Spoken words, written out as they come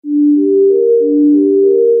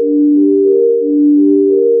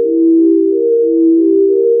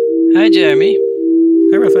Hi, Jeremy.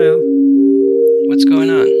 Hi, Raphael. What's going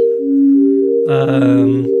on?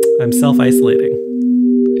 I'm self-isolating.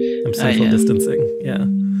 I'm Oh, social yeah. distancing. Yeah.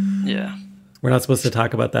 Yeah. We're not supposed to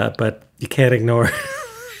talk about that, but you can't ignore.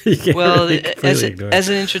 You can't Well, really completely ignore. as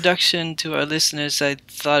an introduction to our listeners, I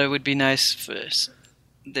thought it would be nice for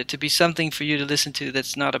there to be something for you to listen to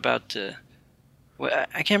that's not about. Well,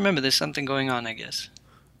 I can't remember. There's something going on, I guess.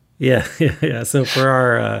 Yeah, yeah, yeah. So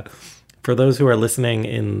for those who are listening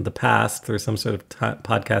in the past through some sort of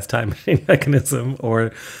podcast time machine mechanism,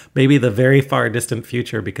 or maybe the very far distant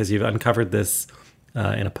future, because you've uncovered this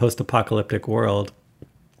in a post-apocalyptic world,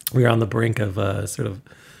 we are on the brink of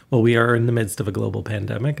we are in the midst of a global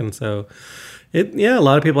pandemic. And so a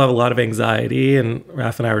lot of people have a lot of anxiety, and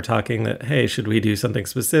Raph and I were talking that, hey, should we do something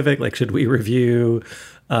specific? Like, should we review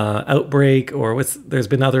Outbreak, or there's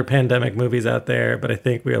been other pandemic movies out there, but I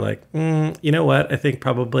think we were like, you know what? I think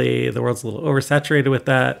probably the world's a little oversaturated with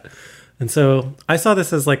that. And so I saw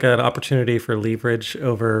this as like an opportunity for leverage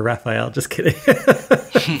over Raphael. Just kidding.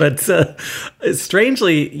 But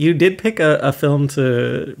strangely, you did pick a film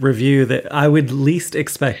to review that I would least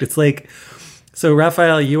expect. It's like, so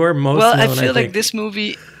Raphael, you are most Well, known, I feel think. like this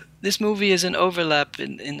movie is an overlap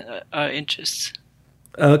in our interests.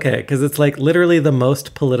 Okay, because it's like literally the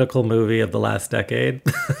most political movie of the last decade.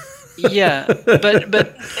 Yeah,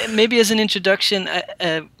 but maybe as an introduction,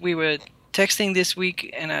 we were texting this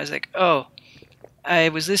week, and I was like, oh, I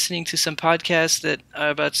was listening to some podcasts that are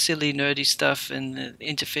about silly, nerdy stuff and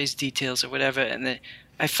interface details or whatever, and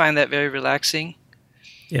I find that very relaxing.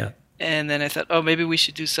 Yeah. And then I thought, oh, maybe we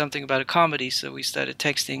should do something about a comedy. So we started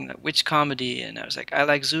texting, like, which comedy? And I was like, I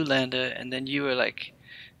like Zoolander. And then you were like,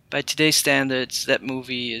 by today's standards, that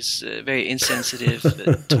movie is very insensitive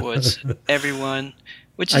towards everyone,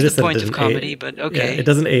 which is the point of comedy, but okay. Yeah, it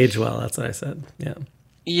doesn't age well, that's what I said. Yeah.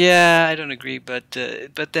 Yeah, I don't agree, but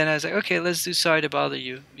then I was like, okay, let's do Sorry to Bother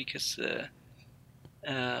You, because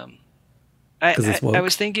I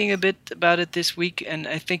was thinking a bit about it this week, and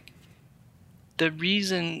I think the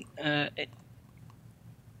reason,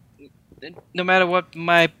 no matter what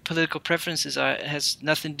my political preferences are, it has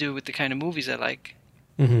nothing to do with the kind of movies I like.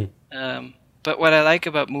 Mm-hmm. But what I like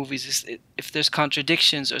about movies is if there's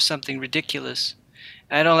contradictions or something ridiculous.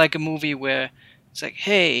 I don't like a movie where it's like,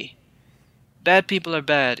 hey, bad people are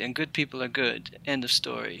bad and good people are good. End of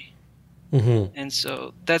story. Mm-hmm. And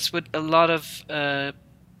so that's what a lot of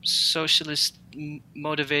socialist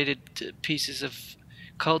motivated pieces of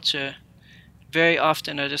culture very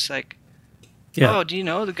often are just like, oh, do you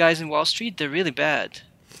know the guys in Wall Street? They're really bad.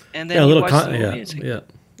 And then you watch the movie and it's like,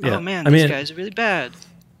 oh man, these guys are really bad.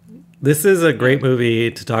 This is a great movie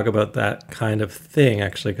to talk about that kind of thing,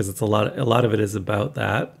 actually, because it's a lot of it is about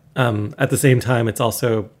that. At the same time, it's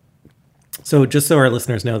also, so just so our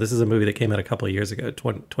listeners know, this is a movie that came out a couple of years ago,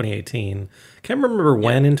 2018. Can't remember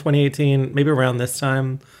when in 2018, maybe around this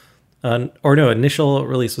time. Initial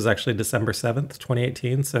release was actually December 7th,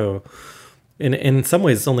 2018. So in some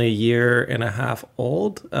ways, it's only a year and a half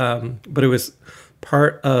old. But it was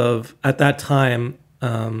part of, at that time,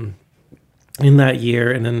 in that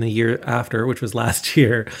year and in the year after, which was last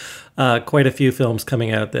year, quite a few films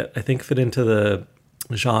coming out that I think fit into the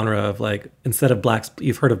genre of, like, instead of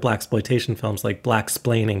you've heard of blaxploitation films, like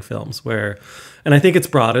blaxplaining films, where, and I think it's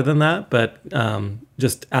broader than that, but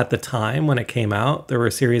just at the time when it came out, there were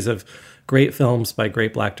a series of great films by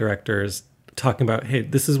great black directors talking about, hey,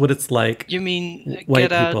 this is what it's like. You mean white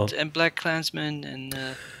Get people. Out and Black Klansman and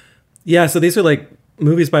yeah, so these are like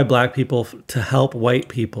movies by black people to help white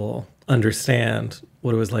people understand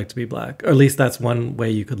what it was like to be black, or at least that's one way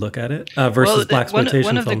you could look at it. Versus blaxploitation.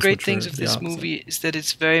 One of the great things of this movie is that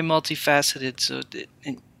it's very multifaceted, so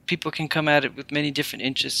people can come at it with many different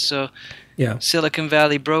interests. So, yeah, Silicon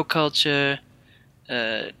Valley bro culture,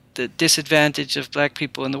 the disadvantage of black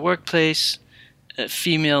people in the workplace,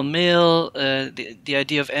 female male, the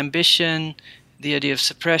idea of ambition, the idea of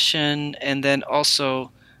suppression, and then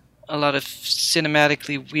also a lot of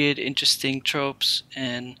cinematically weird, interesting tropes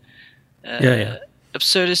and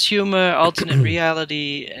absurdist humor, alternate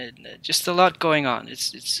reality, and just a lot going on.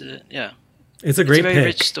 It's a great very pick.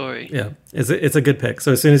 Rich story. Yeah, it's a good pick.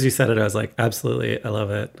 So as soon as you said it, I was like, absolutely, I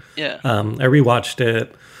love it. Yeah. I rewatched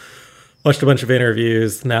it, watched a bunch of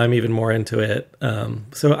interviews. Now I'm even more into it.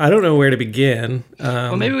 So I don't know where to begin.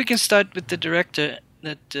 Well, maybe we can start with the director.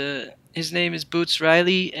 That his name is Boots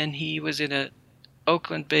Riley, and he was in a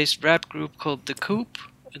Oakland-based rap group called The Coup.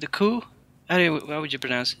 The Coup. How would you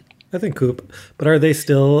pronounce it? I think Coop. But are they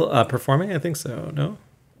still performing? I think so, no?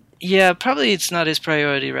 Yeah, probably it's not his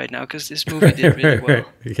priority right now because this movie did really well.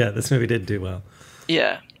 Yeah, this movie did do well.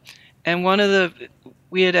 Yeah. And one of the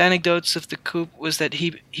weird anecdotes of the coup was that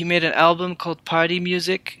he made an album called Party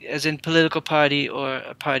Music, as in political party or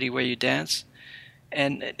a party where you dance,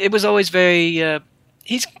 and it was always very.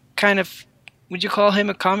 He's kind of. Would you call him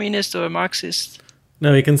a communist or a Marxist?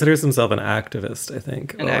 No, he considers himself an activist, I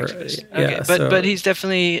think. An activist. Okay, yeah, but he's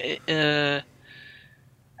definitely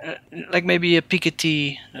like maybe a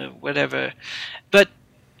Piketty, whatever. But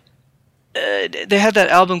they had that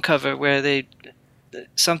album cover where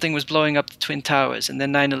something was blowing up the Twin Towers, and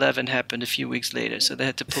then 9/11 happened a few weeks later, so they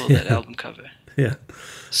had to pull that album cover. Yeah.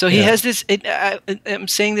 So he has this. I'm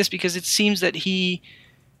saying this because it seems that he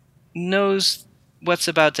knows what's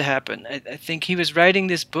about to happen. I think he was writing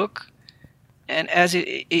this book, and as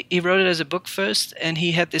he wrote it as a book first, and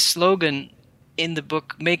he had this slogan in the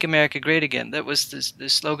book, "Make America Great Again." That was the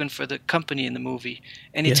slogan for the company in the movie,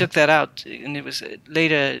 and he took that out, and it was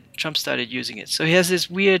later Trump started using it. So he has this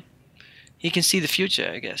weird. He can see the future,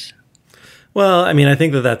 I guess. Well, I mean, I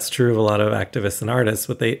think that that's true of a lot of activists and artists.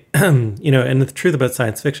 What they, and the truth about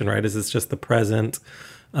science fiction, right, is it's just the present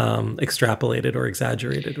extrapolated or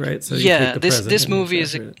exaggerated, right? So this movie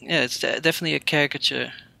is it's definitely a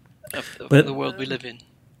caricature of the world we live in.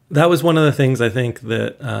 That was one of the things I think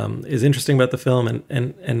that is interesting about the film,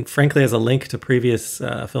 and frankly, as a link to previous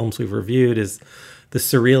films we've reviewed, is the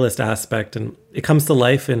surrealist aspect, and it comes to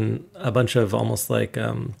life in a bunch of almost like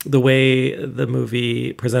the way the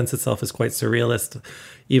movie presents itself is quite surrealist,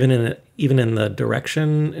 even in the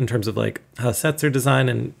direction, in terms of like how sets are designed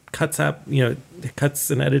and cuts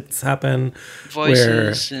and edits happen,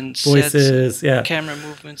 voices, sets, yeah, camera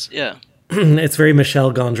movements, yeah. It's very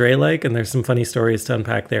Michel Gondry like, and there's some funny stories to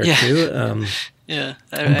unpack there too. Yeah,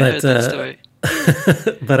 I heard that story.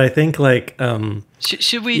 But I think like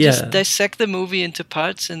should we just dissect the movie into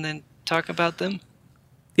parts and then talk about them?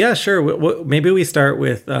 Yeah, sure. Maybe we start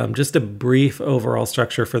with just a brief overall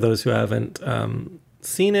structure for those who haven't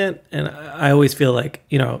seen it. And I always feel like,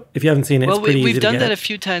 if you haven't seen it, it's pretty easy to get. We've done that a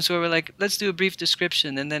few times where we're like, let's do a brief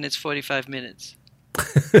description, and then it's 45 minutes.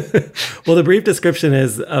 Well, the brief description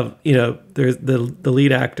is of, there's the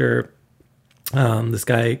lead actor, this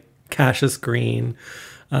guy Cassius Green,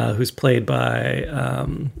 who's played by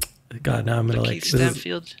God. Now I'm gonna Keith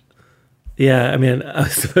Stanfield. Yeah, I mean, I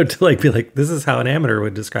was about to be like, this is how an amateur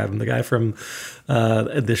would describe him. The guy from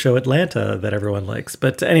the show Atlanta that everyone likes.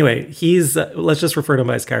 But anyway, he's let's just refer to him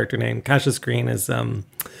by his character name. Cassius Green is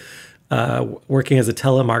working as a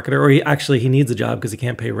telemarketer, or he needs a job because he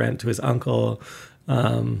can't pay rent to his uncle.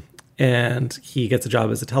 And he gets a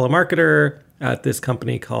job as a telemarketer at this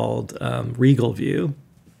company called Regal View.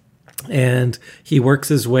 And he works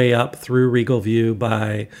his way up through Regal View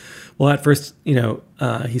by, at first,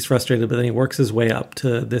 he's frustrated, but then he works his way up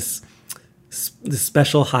to this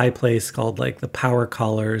special high place called like the Power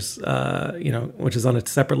Collars, which is on a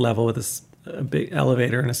separate level with this big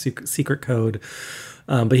elevator and a secret code.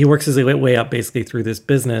 But he works his way up basically through this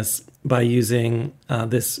business by using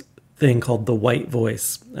this thing called the white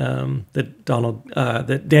voice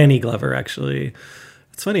that Danny Glover actually.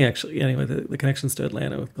 It's funny actually. Anyway, the connections to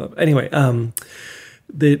Atlanta with Glover. Anyway,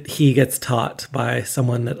 that he gets taught by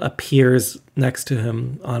someone that appears next to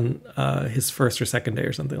him on his first or second day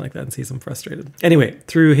or something like that, and sees him frustrated. Anyway,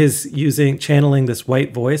 through his channeling this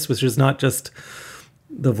white voice, which is not just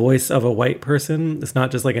the voice of a white person. It's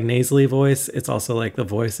not just like a nasally voice. It's also like the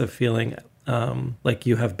voice of feeling like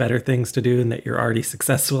you have better things to do and that you're already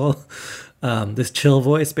successful. This chill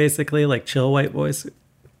voice, basically, like chill white voice.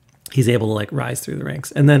 He's able to like rise through the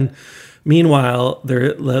ranks. And then meanwhile,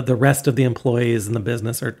 the rest of the employees in the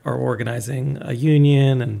business are organizing a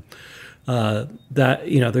union, and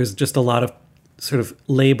there's just a lot of sort of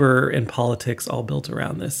labor and politics all built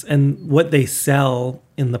around this. And what they sell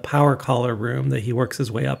in the Power Collar room that he works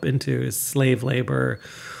his way up into is slave labor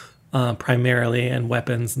primarily, and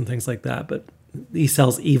weapons and things like that. But he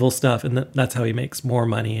sells evil stuff, and that's how he makes more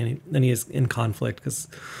money. And then he is in conflict because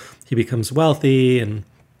he becomes wealthy, and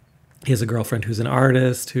he has a girlfriend who's an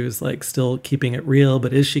artist who's like still keeping it real,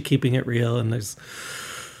 but is she keeping it real? And there's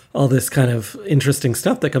all this kind of interesting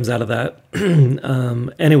stuff that comes out of that.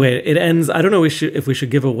 Anyway, it ends. I don't know if we should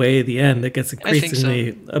give away the end. It gets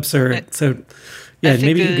increasingly absurd.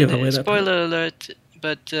 Maybe you give away that. Spoiler alert!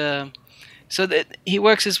 But so that he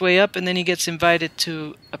works his way up, and then he gets invited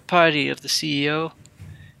to a party of the CEO,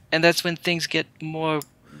 and that's when things get more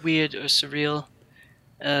weird or surreal.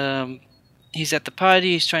 He's at the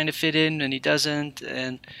party. He's trying to fit in, and he doesn't.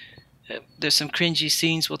 And there's some cringy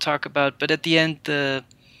scenes we'll talk about. But at the end, the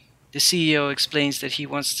CEO explains that he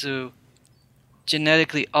wants to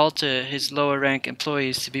genetically alter his lower rank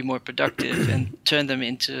employees to be more productive and turn them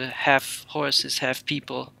into half horses, half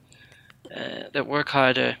people that work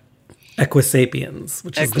harder. Equisapiens,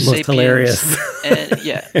 which is the most hilarious. And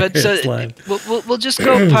yeah, but so we'll just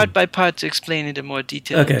go part by part to explain it in more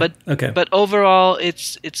detail. Okay. But overall,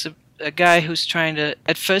 it's a guy who's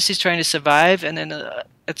at first he's trying to survive, and then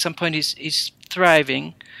at some point he's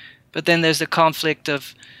thriving. But then there's the conflict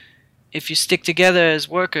of, if you stick together as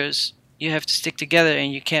workers, you have to stick together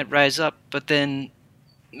and you can't rise up. But then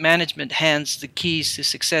management hands the keys to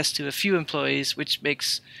success to a few employees, which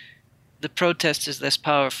makes the protesters less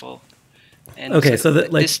powerful. And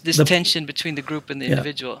this tension between the group and the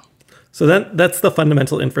individual. So that's the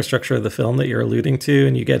fundamental infrastructure of the film that you're alluding to,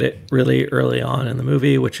 and you get it really early on in the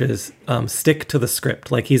movie, which is stick to the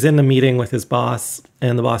script. Like, he's in a meeting with his boss,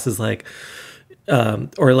 and the boss is like,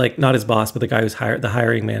 or like not his boss, but the guy who's the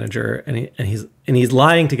hiring manager, and he's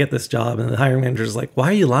lying to get this job, and the hiring manager is like, "Why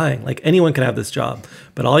are you lying? Like, anyone can have this job,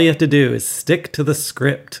 but all you have to do is stick to the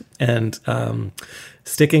script." And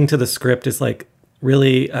sticking to the script is like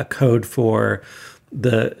really a code for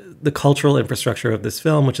the cultural infrastructure of this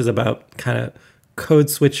film, which is about kind of code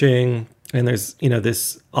switching. And there's,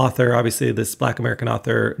 this author, obviously this Black American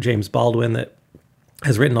author, James Baldwin, that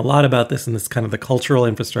has written a lot about this, and this kind of the cultural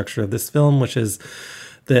infrastructure of this film, which is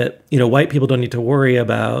that, white people don't need to worry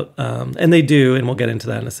about, and they do, and we'll get into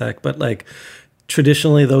that in a sec, but like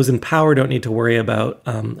traditionally those in power don't need to worry about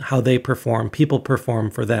how they perform. People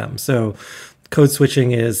perform for them. So code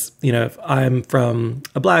switching is, if I'm from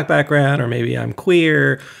a Black background, or maybe I'm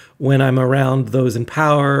queer, when I'm around those in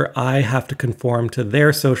power, I have to conform to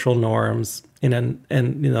their social norms. And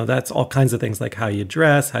that's all kinds of things, like how you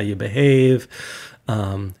dress, how you behave.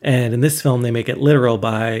 And in this film, they make it literal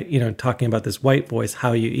by, talking about this white voice,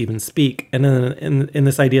 how you even speak. And then in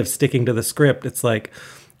this idea of sticking to the script, it's like,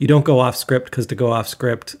 you don't go off script, because to go off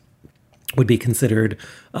script would be considered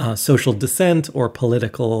social dissent or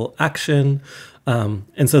political action.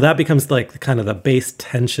 And so that becomes like kind of the base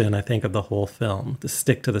tension, I think, of the whole film, the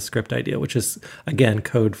stick to the script idea, which is, again,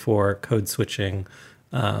 code for code switching.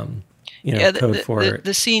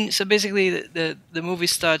 The scene. So basically, the movie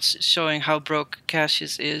starts showing how broke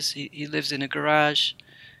Cassius is. He lives in a garage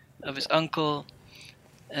of his uncle.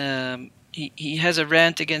 He has a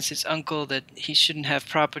rant against his uncle that he shouldn't have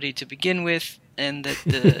property to begin with, and that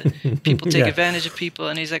the people take advantage of people.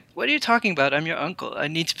 And he's like, "What are you talking about? I'm your uncle. I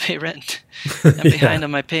need to pay rent. I'm behind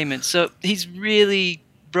on my payments." So he's really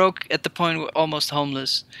broke at the point where almost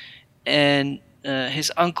homeless, and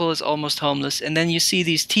his uncle is almost homeless. And then you see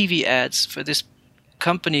these TV ads for this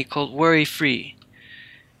company called Worry Free,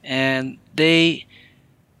 and they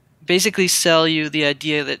basically sell you the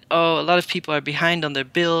idea that, a lot of people are behind on their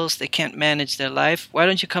bills, they can't manage their life. Why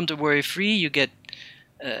don't you come to Worry Free? You get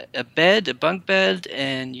a bunk bed,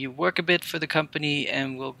 and you work a bit for the company,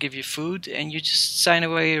 and we'll give you food, and you just sign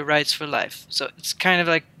away your rights for life. So it's kind of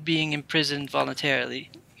like being imprisoned voluntarily.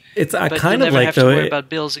 It's but kind you'll of never like, have to worry about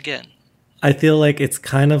bills again. I feel like it's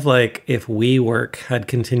kind of like if WeWork had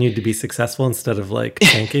continued to be successful instead of like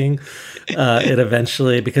tanking, it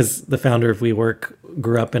eventually, because the founder of WeWork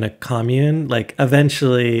grew up in a commune, like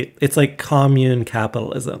eventually it's like commune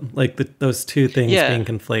capitalism, like those two things being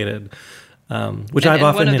conflated, which I've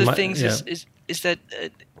often... And one of the things is that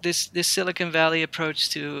this Silicon Valley approach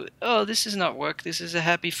to, this is not work, this is a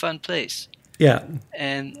happy, fun place. Yeah.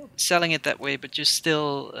 And selling it that way, but you're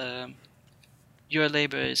still... your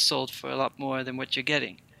labor is sold for a lot more than what you're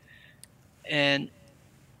getting. And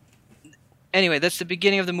anyway, that's the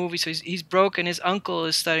beginning of the movie. So he's broke, and his uncle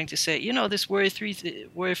is starting to say, this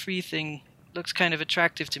worry-free thing looks kind of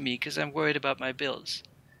attractive to me because I'm worried about my bills.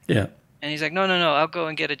 Yeah. And he's like, no, I'll go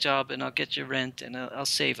and get a job, and I'll get your rent, and I'll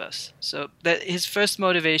save us. So that his first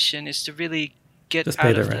motivation is to really get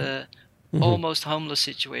out of the almost homeless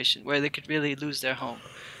situation where they could really lose their home.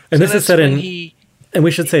 And so this is set in... And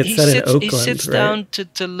we should say it's set in Oakland, he sits down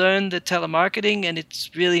to learn the telemarketing, and it's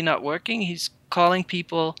really not working. He's calling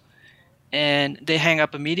people, and they hang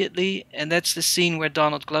up immediately. And that's the scene where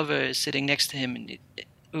Donald Glover is sitting next to him,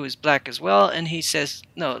 who is black as well. And he says,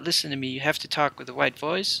 "No, listen to me. You have to talk with a white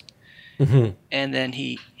voice." Mm-hmm. And then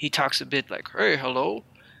he talks a bit like, "Hey, hello."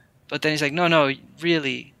 But then he's like, no,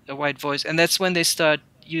 really, a white voice. And that's when they start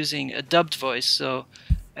using a dubbed voice. So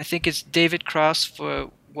I think it's David Cross for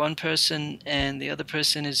one person, and the other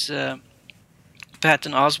person is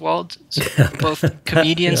Patton Oswalt. So both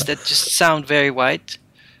comedians that just sound very white.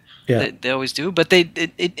 Yeah, they always do. But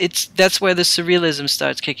that's where the surrealism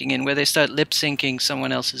starts kicking in, where they start lip syncing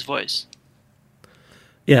someone else's voice.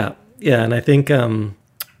 Yeah, and I think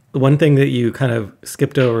the one thing that you kind of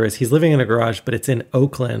skipped over is he's living in a garage, but it's in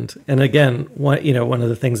Oakland. And again, one of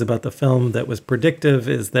the things about the film that was predictive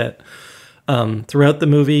is that Throughout the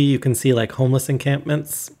movie, you can see like homeless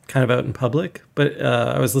encampments kind of out in public. But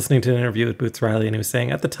I was listening to an interview with Boots Riley, and he was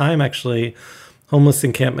saying at the time, actually, homeless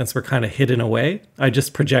encampments were kind of hidden away. I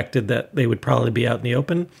just projected that they would probably be out in the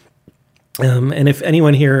open. And if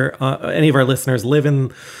anyone here, any of our listeners live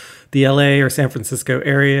in the LA or San Francisco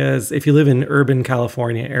areas, if you live in urban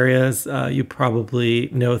California areas, you probably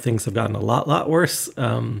know things have gotten a lot worse.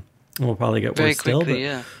 Will probably get very worse quickly, still. But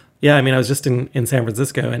yeah. yeah, I mean, I was just in San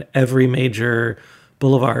Francisco, and every major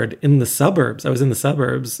boulevard in the suburbs, I was in the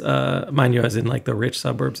suburbs, mind you, I was in like the rich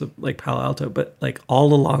suburbs of like Palo Alto, but like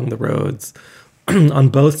all along the roads on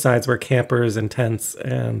both sides were campers and tents,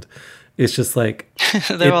 and it's just like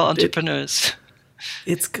they're all entrepreneurs.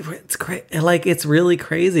 It's great. Like, it's really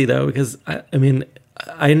crazy though, because I mean,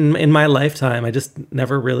 in my lifetime, I just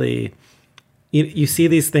never really, you see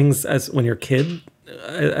these things as when you're a kid,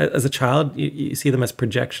 as a child, you see them as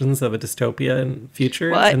projections of a dystopia in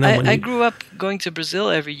future. Well, and then I grew up going to Brazil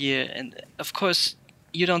every year, and of course,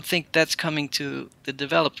 you don't think that's coming to the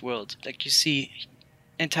developed world. Like, you see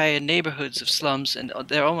entire neighborhoods of slums, and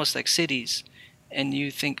they're almost like cities, and you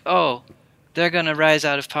think, oh, they're going to rise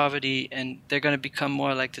out of poverty, and they're going to become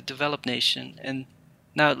more like the developed nation, and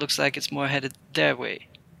now it looks like it's more headed their way.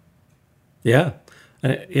 Yeah.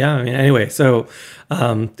 Yeah, I mean, anyway, so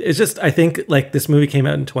it's just, I think, like, this movie came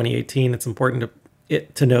out in 2018. It's important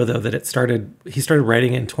to know, though, that he started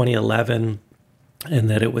writing in 2011, and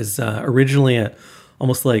that it was originally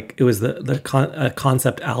almost like it was a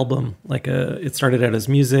concept album. Like, it started out as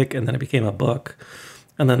music, and then it became a book,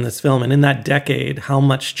 and then this film. And in that decade, how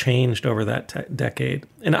much changed over that decade?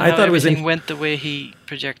 And I thought everything went the way he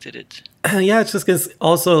projected it. Yeah, it's just because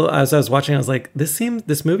also as I was watching, I was like, this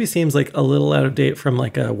movie seems like a little out of date from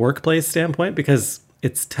like a workplace standpoint because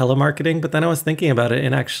it's telemarketing. But then I was thinking about it,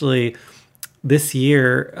 and actually, this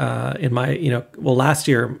year, last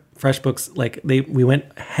year, FreshBooks, like we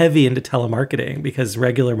went heavy into telemarketing because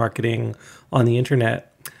regular marketing on the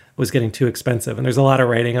internet was getting too expensive. And there's a lot of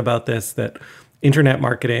writing about this, that internet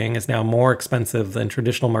marketing is now more expensive than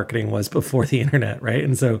traditional marketing was before the internet, right?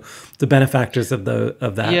 And so the benefactors of that,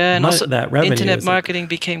 and also that revenue, internet marketing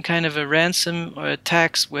became kind of a ransom or a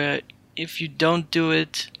tax, where if you don't do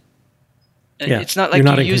it, it's not like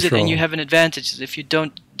you use it and you have an advantage. If you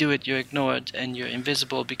don't do it, you're ignored and you're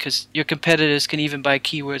invisible, because your competitors can even buy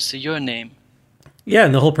keywords to your name. Yeah,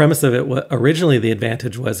 and the whole premise of it, originally the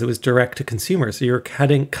advantage was it was direct to consumer. So you're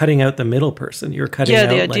cutting out the middle person. You're cutting out. Yeah,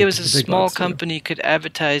 the idea was a small company could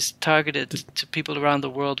advertise targeted to people around the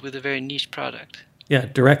world with a very niche product. Yeah,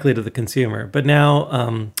 directly to the consumer. But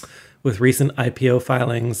now, with recent IPO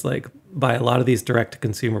filings, like by a lot of these direct to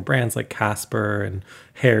consumer brands like Casper and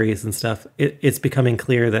Harry's and stuff, it's becoming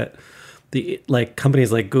clear that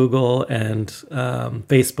companies like Google and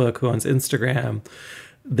Facebook, who owns Instagram,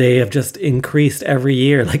 they have just increased every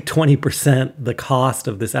year, like 20%, the cost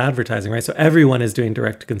of this advertising, right? So everyone is doing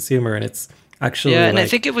direct to consumer, and it's actually and I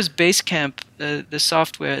think it was Basecamp, the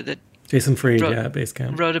software that Jason Fried,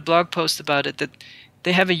 Basecamp, wrote a blog post about it, that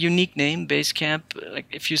they have a unique name, Basecamp. Like,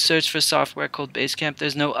 if you search for software called Basecamp,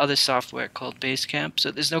 there's no other software called Basecamp,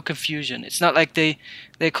 so there's no confusion. It's not like they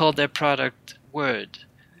called their product Word,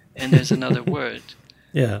 and there's another word.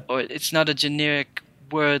 Yeah. Or it's not a generic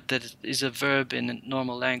word that is a verb in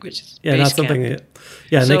normal language. It's not something. And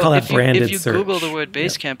they call that branded search. If you Google the word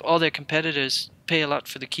Basecamp, all their competitors pay a lot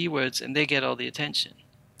for the keywords, and they get all the attention.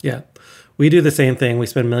 Yeah. We do the same thing. We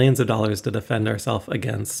spend millions of dollars to defend ourselves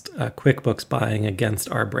against QuickBooks buying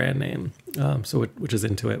against our brand name, which is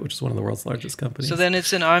Intuit, which is one of the world's largest companies. So then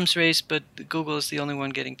it's an arms race, but Google is the only one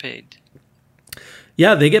getting paid.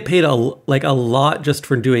 Yeah, they get paid a lot just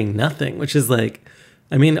for doing nothing, which is like,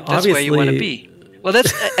 I mean, that's obviously, where you want to be. Well,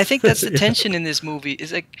 I think that's the tension in this movie.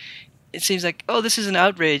 Is like, it seems like, oh, this is an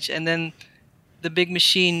outrage, and then the big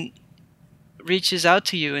machine reaches out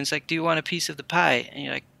to you and it's like, do you want a piece of the pie? And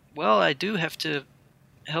you're like, well, I do have to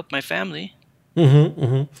help my family.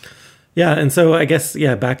 Yeah, and so I guess,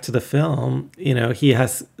 back to the film,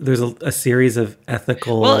 there's a series of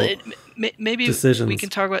ethical maybe decisions. We can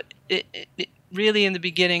talk about it. Really, in the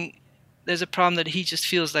beginning, there's a problem that he just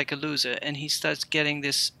feels like a loser, and he starts getting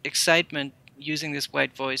this excitement using this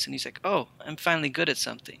white voice, and he's like, oh, I'm finally good at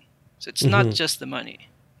something. So it's not just the money.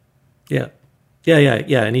 Yeah.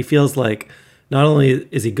 And he feels like not only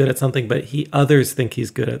is he good at something, but others think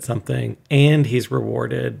he's good at something, and he's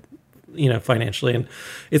rewarded, financially. And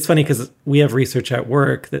it's funny because we have research at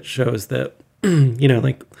work that shows that,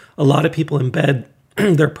 like a lot of people embed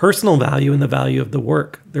their personal value in the value of the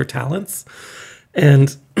work, their talents.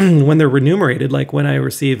 And when they're remunerated, like when I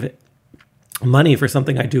receive money for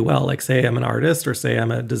something I do well, like say I'm an artist or say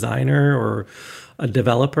I'm a designer or a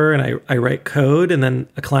developer and I write code, and then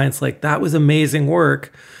a client's like, that was amazing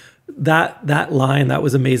work. That line, that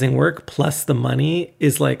was amazing work, plus the money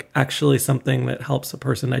is like actually something that helps a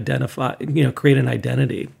person identify, create an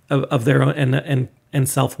identity of their own and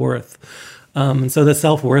self-worth. And so the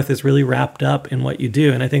self-worth is really wrapped up in what you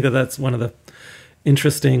do. And I think that that's one of the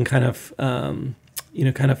interesting kind of,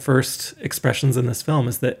 first expressions in this film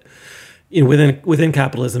is that, within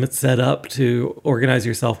capitalism, it's set up to organize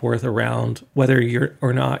your self-worth around whether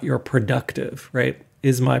you're productive, right?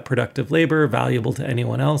 Is my productive labor valuable to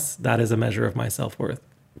anyone else? That is a measure of my self-worth.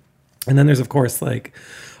 And then there's, of course, like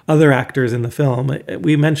other actors in the film.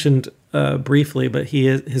 We mentioned briefly, but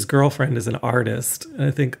his girlfriend is an artist. And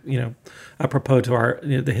I think, apropos to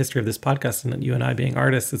the history of this podcast and you and I being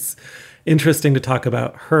artists, it's interesting to talk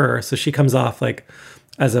about her. So she comes off like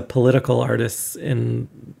as a political artist in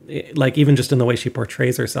like even just in the way she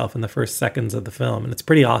portrays herself in the first seconds of the film. And it's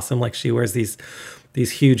pretty awesome. Like she wears these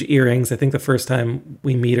huge earrings. I think the first time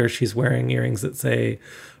we meet her, she's wearing earrings that say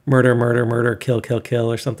murder, murder, murder, kill, kill,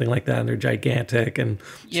 kill, or something like that. And they're gigantic. And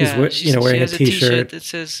she's wearing a t-shirt that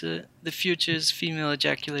says the future is female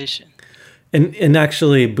ejaculation. And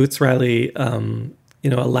actually Boots Riley,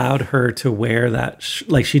 allowed her to wear that.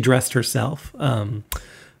 Like she dressed herself.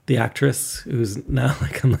 The actress who's now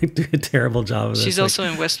I'm doing a terrible job of this. She's also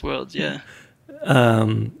in Westworld. Yeah.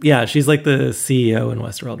 Yeah. She's like the CEO in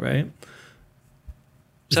Westworld, right?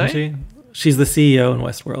 Isn't Sorry? She's the CEO in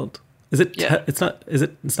Westworld. Is it? Yeah. It's not. Is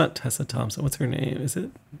it? It's not Tessa Thompson. What's her name? Is it?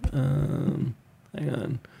 Hang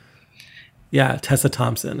on. Yeah, Tessa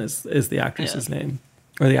Thompson is the actress's name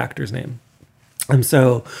or the actor's name. And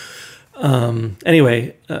so,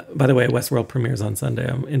 anyway, by the way, Westworld premieres on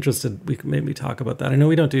Sunday. I'm interested. We can maybe talk about that. I know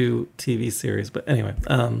we don't do TV series, but anyway,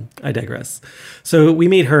 I digress. So we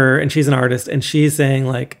meet her, and she's an artist, and she's saying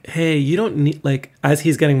like, "Hey, you don't need like." As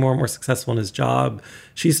he's getting more and more successful in his job,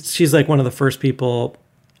 she's like one of the first people,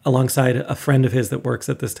 alongside a friend of his that works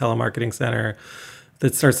at this telemarketing center,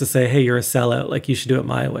 that starts to say, "Hey, you're a sellout. Like you should do it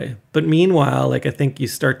my way." But meanwhile, like I think you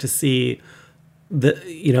start to see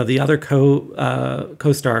the other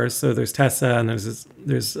co-stars. So there's Tessa and there's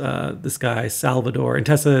this guy Salvador, and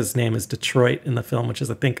Tessa's name is Detroit in the film, which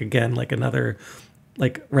is I think again like another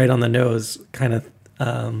like right on the nose kind of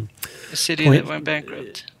a city that went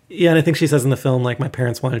bankrupt. Yeah, and I think she says in the film like my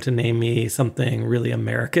parents wanted to name me something really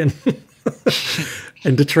American.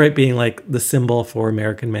 And Detroit being like the symbol for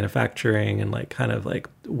American manufacturing and like kind of like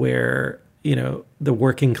where the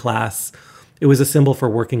working class. It was a symbol for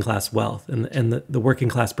working class wealth and the working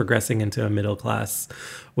class progressing into a middle class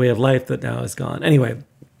way of life that now is gone. Anyway,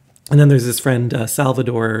 and then there's this friend,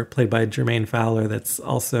 Salvador, played by Jermaine Fowler, that's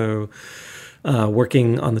also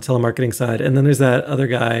working on the telemarketing side. And then there's that other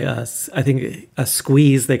guy, I think a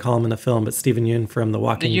Squeeze, they call him in the film, but Stephen Yeun from The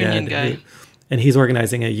Walking Dead. The union guy. And he's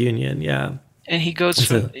organizing a union, yeah. And he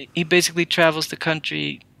he basically travels the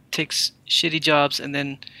country, takes shitty jobs, and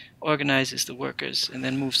then organizes the workers and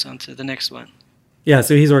then moves on to the next one. Yeah,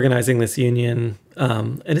 so he's organizing this union,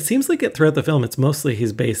 and it seems like throughout the film, it's mostly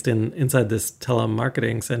he's based inside this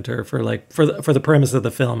telemarketing center for the premise of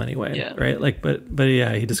the film anyway, yeah. Right? Like, but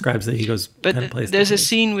yeah, he describes that he goes. But kind of place there's a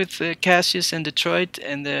scene with Cassius and Detroit,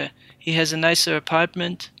 and he has a nicer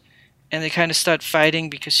apartment, and they kind of start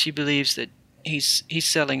fighting because she believes that he's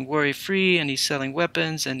selling worry-free and he's selling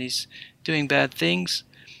weapons and he's doing bad things.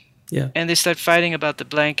 Yeah. And they start fighting about the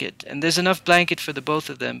blanket. And there's enough blanket for the both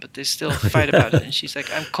of them, but they still fight about it. And she's like,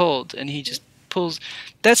 I'm cold. And he just pulls.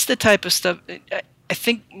 That's the type of stuff. I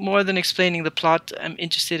think more than explaining the plot, I'm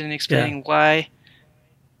interested in explaining why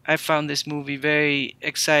I found this movie very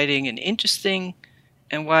exciting and interesting,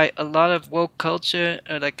 and why a lot of woke culture,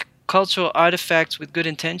 or like cultural artifacts with good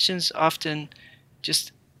intentions, often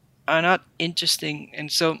just are not interesting. And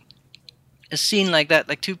so a scene like that,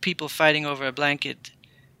 like two people fighting over a blanket,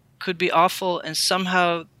 could be awful, and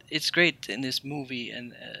somehow it's great in this movie.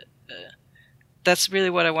 And that's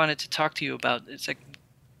really what I wanted to talk to you about. It's like,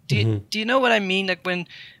 do you know what I mean? Like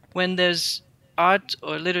when there's art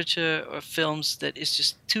or literature or films that is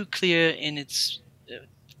just too clear in its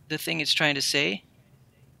the thing it's trying to say.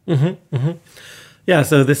 Yeah,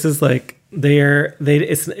 so this is like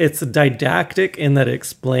it's didactic in that it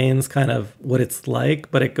explains kind of what it's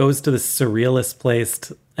like, but it goes to the surrealist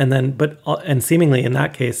place, and seemingly in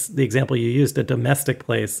that case, the example you used, a domestic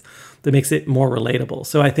place that makes it more relatable.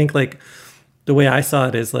 So I think like the way I saw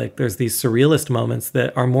it is like there's these surrealist moments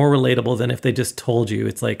that are more relatable than if they just told you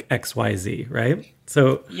it's like XYZ, right?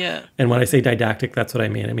 So yeah. And when I say didactic, that's what I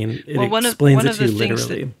mean. I mean it explains it to you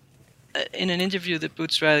literally. In an interview that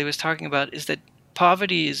Boots Riley was talking about is that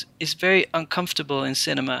poverty is very uncomfortable in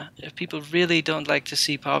cinema. People really don't like to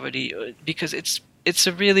see poverty because it's it's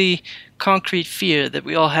a really concrete fear that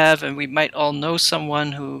we all have, and we might all know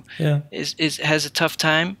someone who Yeah. is has a tough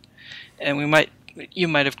time, and you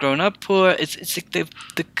might have grown up poor. It's like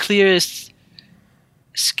the clearest,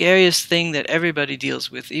 scariest thing that everybody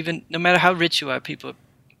deals with. Even no matter how rich you are, people are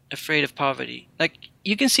afraid of poverty. Like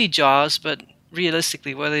you can see Jaws, but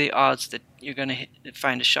realistically, what are the odds that you're going to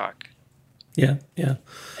find a shark? Yeah. Yeah.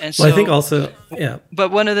 And Well, so, I think also, yeah.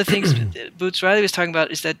 but one of the things that Boots Riley was talking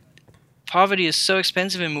about is that poverty is so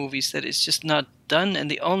expensive in movies that it's just not done,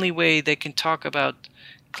 and the only way they can talk about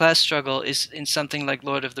class struggle is in something like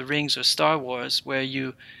Lord of the Rings or Star Wars, where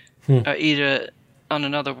you are either on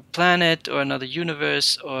another planet or another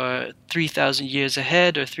universe or 3,000 years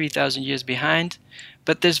ahead or 3,000 years behind.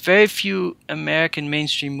 But there's very few American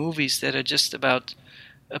mainstream movies that are just about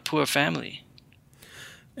a poor family.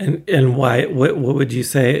 And why? What would you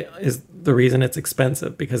say is the reason it's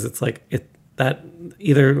expensive? Because it's like that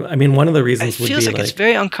either. I mean, one of the reasons It would feels be like it's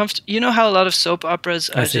very uncomfortable. You know how a lot of soap operas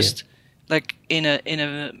I are see. just like in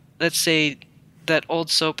a let's say that old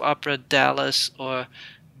soap opera Dallas or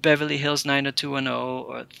Beverly Hills 90210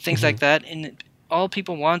 or things like that, and all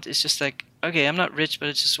people want is just like, okay, I'm not rich, but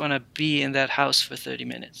I just want to be in that house for 30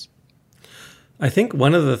 minutes. I think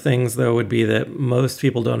one of the things though would be that most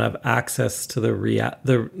people don't have access to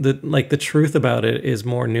the truth about it is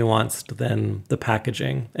more nuanced than the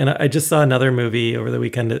packaging. And I just saw another movie over the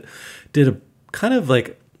weekend that did a kind of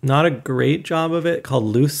like not a great job of it called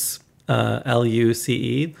Luce, Luce,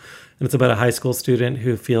 and it's about a high school student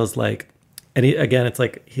who feels like, and again, it's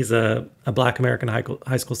like he's a Black American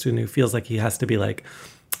high school student who feels like he has to be like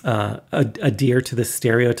adhere to the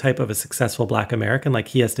stereotype of a successful Black American. Like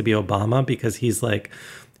he has to be Obama because he's like,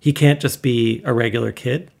 he can't just be a regular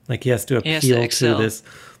kid. Like he has to appeal to this.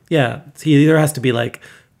 Yeah. He either has to be like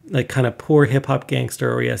kind of poor hip hop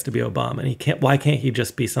gangster, or he has to be Obama. And why can't he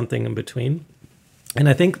just be something in between? And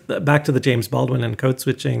I think back to the James Baldwin and code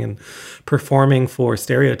switching and performing for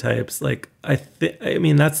stereotypes. Like I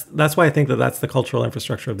mean that's why I think that's the cultural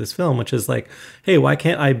infrastructure of this film, which is like, hey, why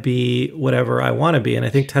can't I be whatever I want to be? And I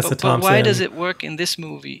think Tessa Thompson. But why does it work in this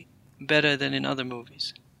movie better than in other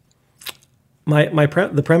movies?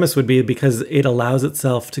 The premise would be because it allows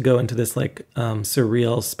itself to go into this like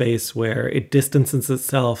surreal space where it distances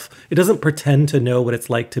itself. It doesn't pretend to know what it's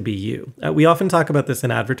like to be you. We often talk about this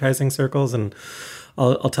in advertising circles, and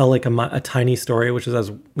I'll tell like a tiny story, which is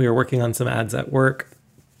as we were working on some ads at work,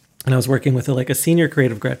 and I was working with a senior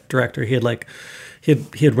creative director. He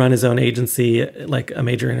had run his own agency, like a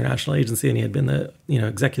major international agency, and he had been the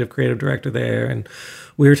executive creative director there. And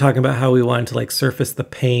we were talking about how we wanted to like surface the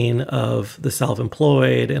pain of the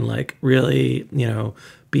self-employed and like really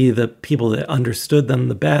be the people that understood them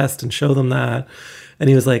the best and show them that. And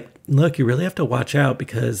he was like, look, you really have to watch out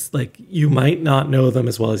because like you might not know them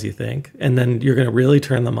as well as you think. And then you're going to really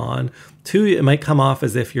turn them on. Two, it might come off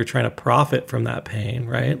as if you're trying to profit from that pain,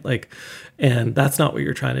 right? Like, and that's not what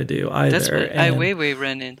you're trying to do either. That's what Ai Weiwei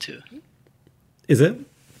ran into. Is it?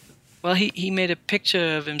 Well, he made a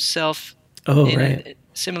picture of himself in a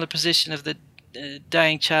similar position of the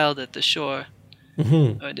dying child at the shore,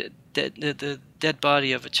 or the dead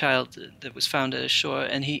body of a child that was found at a shore,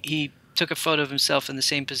 and he took a photo of himself in the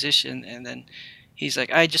same position, and then he's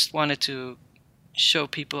like, I just wanted to show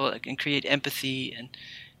people and create empathy, and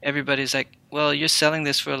everybody's like, well, you're selling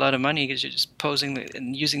this for a lot of money because you're just posing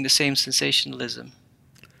and using the same sensationalism.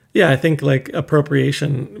 Yeah, I think like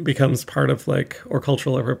appropriation becomes part of or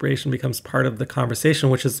cultural appropriation becomes part of the conversation,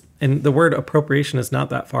 which is, and the word appropriation is not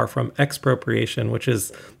that far from expropriation, which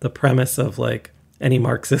is the premise of like any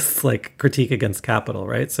Marxist like critique against capital,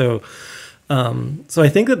 right? So I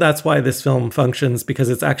think that's why this film functions, because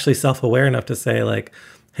it's actually self-aware enough to say like,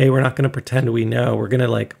 hey, we're not going to pretend we know. We're going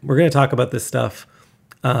to talk about this stuff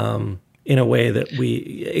in a way that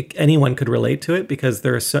anyone could relate to it, because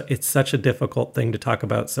it's such a difficult thing to talk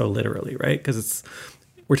about so literally, right? Because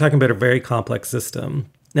we're talking about a very complex system.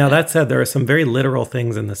 Now, that said, there are some very literal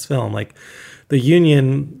things in this film, like the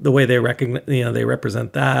union, the way they they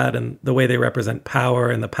represent that, and the way they represent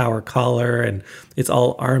power and the power collar, and it's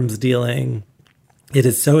all arms dealing. It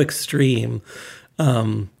is so extreme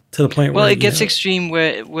to the point where it gets extreme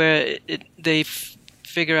where they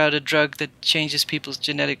figure out a drug that changes people's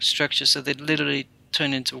genetic structure, so they literally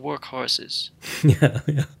turn into workhorses.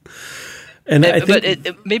 Yeah. And I think,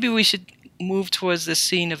 but maybe we should move towards the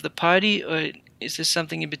scene of the party, or is there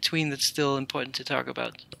something in between that's still important to talk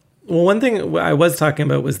about? Well, one thing I was talking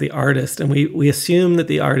about was the artist, and we assume that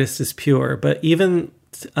the artist is pure, but even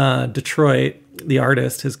Detroit, the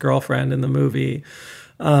artist, his girlfriend in the movie,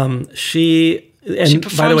 she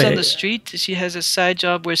performs on the street. She has a side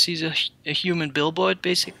job where she's a human billboard,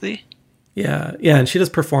 basically. Yeah, yeah, and she does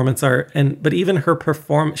performance art, and but even her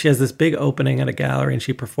she has this big opening at a gallery, and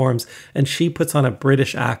she performs, and she puts on a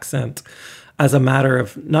British accent as a matter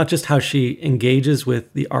of not just how she engages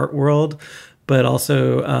with the art world, but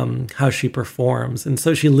also how she performs. And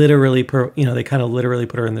so she literally, they kind of literally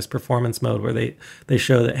put her in this performance mode where they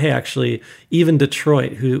show that, hey, actually, even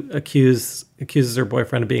Detroit, who accuses her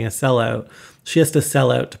boyfriend of being a sellout, she has to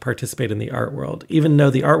sell out to participate in the art world, even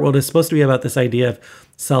though the art world is supposed to be about this idea of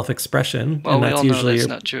self-expression. Well, and we that's all know usually that's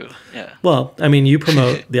not true. Yeah. well, I mean, you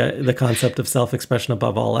promote the concept of self-expression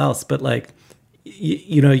above all else, but like,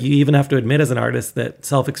 you even have to admit as an artist that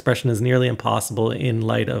self-expression is nearly impossible in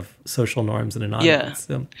light of social norms and an audience.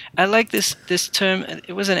 Yeah. So, I like this term.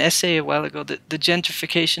 It was an essay a while ago, the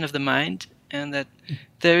gentrification of the mind, and that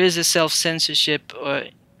there is a self-censorship, or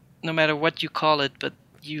no matter what you call it, but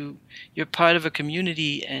you're part of a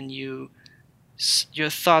community, and your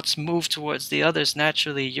thoughts move towards the others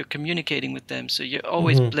naturally. You're communicating with them, so you're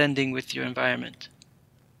always blending with your environment.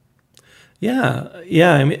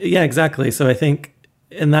 yeah, I mean, yeah, exactly. So I think,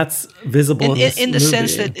 and that's visible in the movie.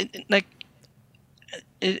 sense that,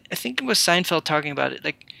 I think it was Seinfeld talking about it.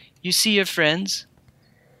 Like, you see your friends,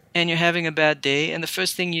 and you're having a bad day, and the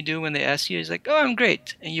first thing you do when they ask you is like, "Oh, I'm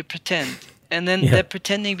great," and you pretend, and then that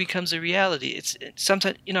pretending becomes a reality. It's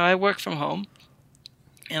sometimes, I work from home,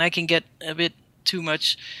 and I can get a bit too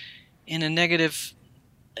much in a negative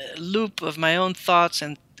loop of my own thoughts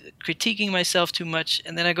and critiquing myself too much,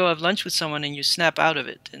 and then I go have lunch with someone and you snap out of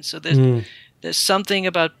it. And so there's something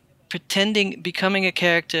about pretending, becoming a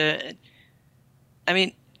character. I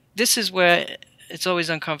mean, this is where it's always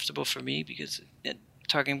uncomfortable for me, because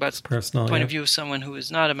talking about personal, point of view of someone who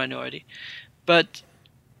is not a minority. But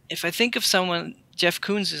if I think of someone, Jeff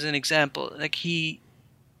Koons is an example. Like, he's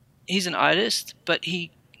an artist, but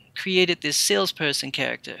he created this salesperson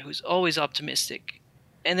character who's always optimistic,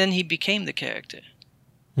 and then he became the character.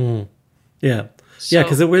 Yeah,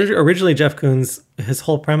 because originally Jeff Koons, his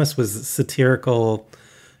whole premise was satirical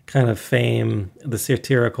kind of fame, the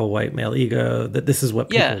satirical white male ego, that this is what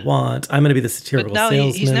people want. I'm going to be the satirical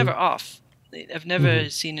salesman. He's never off. I've never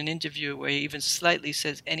seen an interview where he even slightly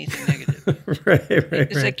says anything negative. Right.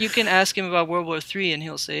 It's like, you can ask him about World War III, and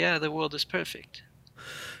he'll say, "Yeah, the world is perfect."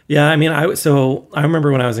 Yeah, I mean, I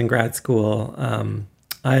remember when I was in grad school,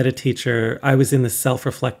 I had a teacher. I was in this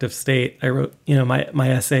self-reflective state. I wrote,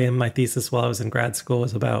 my essay and my thesis while I was in grad school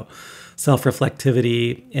was about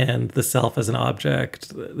self-reflectivity and the self as an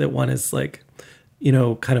object that one is like,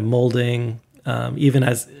 kind of molding. Even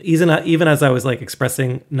as I was like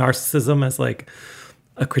expressing narcissism as like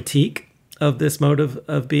a critique of this mode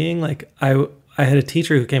of being, like I had a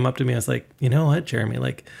teacher who came up to me and was like, "You know what, Jeremy,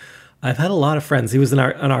 like, I've had a lot of friends." He was an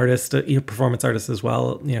artist, a performance artist as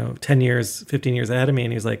well, 10 years, 15 years ahead of me.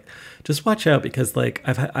 And he was like, "Just watch out, because like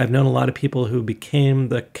I've known a lot of people who became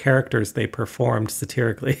the characters they performed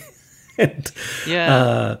satirically." And, you're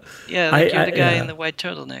the guy in the white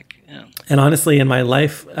turtleneck. Yeah. And honestly, in my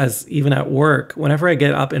life, as even at work, whenever I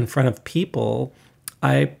get up in front of people,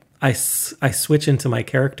 I switch into my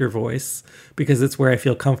character voice, because it's where I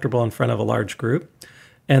feel comfortable in front of a large group.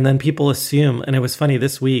 And then people assume, and it was funny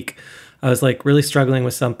this week, I was like really struggling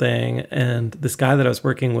with something, and this guy that I was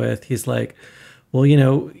working with, he's like, "Well,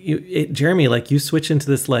 Jeremy, like, you switch into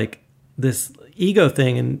this ego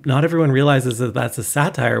thing, and not everyone realizes that that's a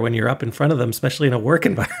satire when you're up in front of them, especially in a work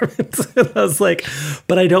environment." And I was like,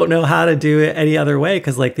 "But I don't know how to do it any other way,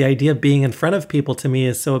 because like the idea of being in front of people to me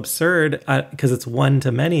is so absurd, because it's one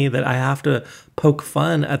to many, that I have to poke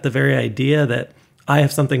fun at the very idea that I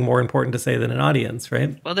have something more important to say than an audience,"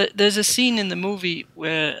 right? Well, there's a scene in the movie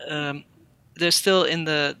where they're still in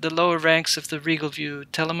the lower ranks of the Regal View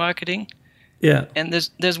telemarketing. Yeah. And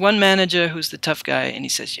there's one manager who's the tough guy, and he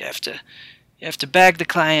says, you have to bag the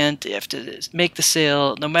client, you have to make the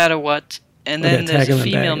sale no matter what. And then there's a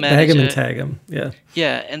female manager. Bag him and tag him. Yeah.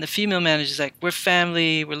 Yeah, and the female manager's like, "We're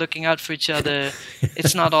family, we're looking out for each other.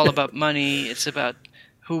 It's not all about money, it's about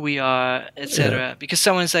who we are, etc." Yeah. Because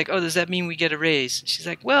someone's like, "Oh, does that mean we get a raise?" She's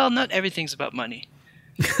like, "Well, not everything's about money."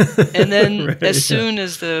 And then soon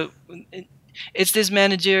as it's this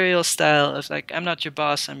managerial style of like, "I'm not your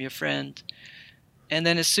boss, I'm your friend." And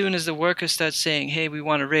then as soon as the workers start saying, "Hey, we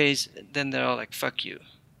want a raise," then they're all like, "Fuck you."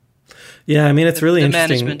 Yeah, I mean, it's really the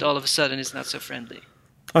interesting. Management all of a sudden is not so friendly.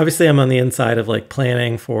 obviously I'm on the inside of like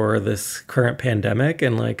planning for this current pandemic,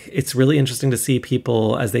 and like it's really interesting to see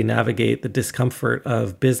people as they navigate the discomfort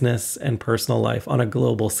of business and personal life on a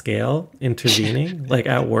global scale intervening like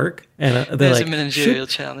at work, and they're There's like, a managerial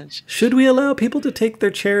challenge. should we allow people to take their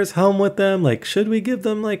chairs home with them? Like, should we give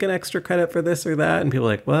them like an extra credit for this or that? And people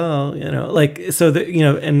are like, well, like, so that,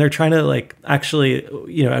 and they're trying to like actually,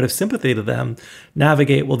 out of sympathy to them,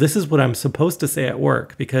 navigate, well, this is what I'm supposed to say at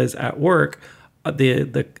work, because at work,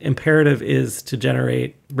 the imperative is to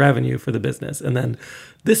generate revenue for the business. And then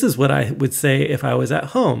this is what I would say if I was at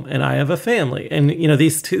home and I have a family. And,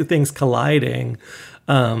 these two things colliding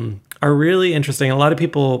are really interesting. A lot of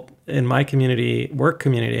people in my community, work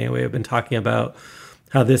community anyway, have been talking about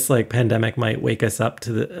how this like pandemic might wake us up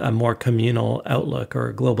to a more communal outlook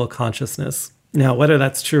or global consciousness. Now, whether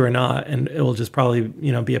that's true or not, and it will just probably,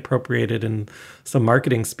 be appropriated in some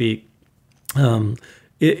marketing speak,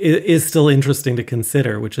 it is still interesting to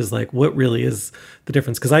consider, which is like, what really is the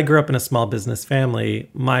difference? Because I grew up in a small business family.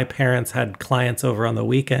 My parents had clients over on the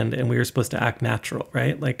weekend, and we were supposed to act natural,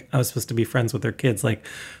 right? Like I was supposed to be friends with their kids. Like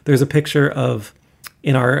there's a picture of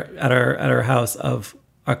at our house of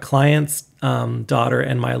our client's daughter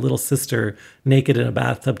and my little sister naked in a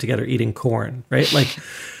bathtub together eating corn, right? Like.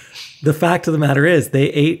 The fact of the matter is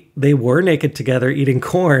they were naked together eating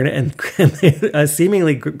corn and they,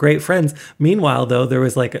 seemingly great friends. Meanwhile, though, there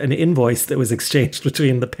was like an invoice that was exchanged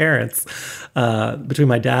between the parents, between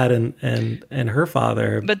my dad and her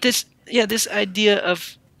father. But this idea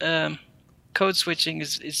of code switching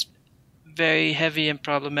is very heavy and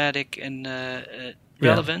problematic and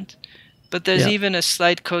relevant. Yeah. But there's even a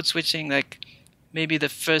slight code switching, like maybe the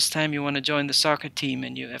first time you want to join the soccer team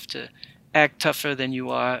and you have to act tougher than you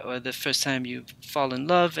are, or the first time you fall in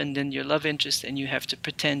love and then your love interest and you have to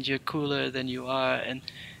pretend you're cooler than you are. And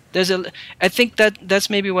I think that's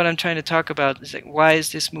maybe what I'm trying to talk about, is like, why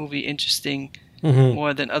is this movie interesting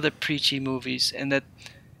more than other preachy movies, and that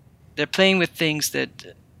they're playing with things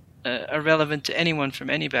that are relevant to anyone from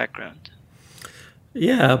any background.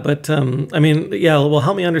 Yeah, but well,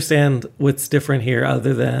 help me understand what's different here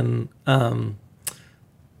other than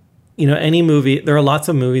any movie. There are lots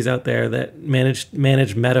of movies out there that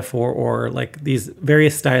manage metaphor or like these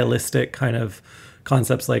various stylistic kind of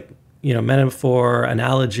concepts, like metaphor,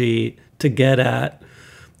 analogy, to get at,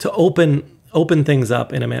 to open things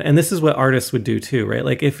up in a manner. And this is what artists would do too, right?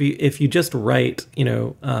 Like if you just write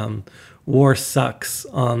war sucks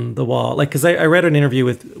on the wall, like, because I read an interview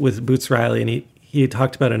with Boots Riley, and he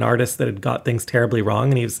talked about an artist that had got things terribly wrong,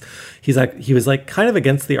 and he was like kind of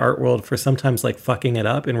against the art world for sometimes like fucking it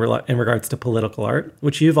up in regards to political art,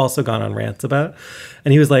 which you've also gone on rants about.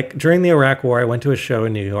 And he was like, during the Iraq War, I went to a show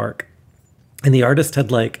in New York, and the artist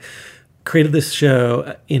had like created this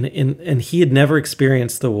show and he had never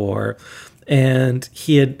experienced the war, and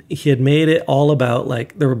he had made it all about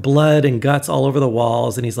like there were blood and guts all over the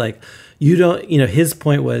walls, and he's like, you don't, his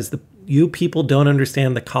point was you people don't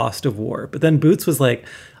understand the cost of war. But then Boots was like,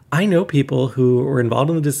 I know people who were involved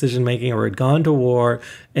in the decision making or had gone to war,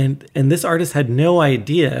 and this artist had no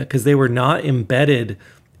idea because they were not embedded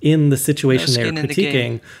in the situation they were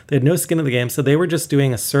critiquing. They had no skin in the game, so they were just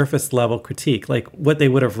doing a surface level critique, like what they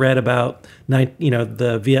would have read about,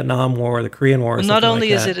 the Vietnam War or the Korean War. Or not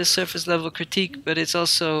only is it a surface level critique, but it's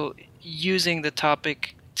also using the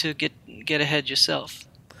topic to get ahead yourself.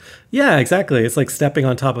 Yeah, exactly. It's like stepping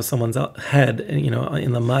on top of someone's head,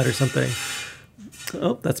 in the mud or something.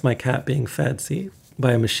 Oh, that's my cat being fed, see,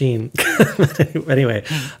 by a machine. Anyway,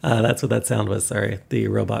 that's what that sound was. Sorry, the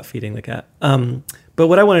robot feeding the cat. But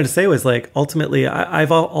what I wanted to say was, like, ultimately,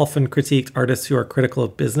 I've often critiqued artists who are critical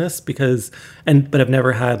of business but have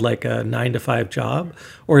never had like a 9-to-5 job.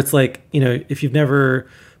 Or it's like, if you've never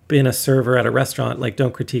been a server at a restaurant, like,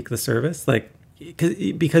 don't critique the service, like,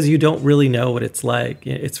 because you don't really know what it's like.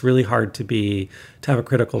 It's really hard to have a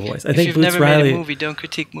critical voice. I think if you've never made a movie, don't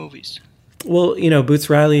critique movies. Well, Boots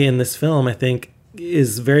Riley in this film, I think,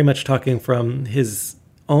 is very much talking from his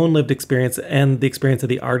own lived experience and the experience of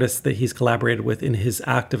the artists that he's collaborated with in his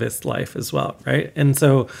activist life as well, right? And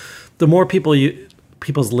so the more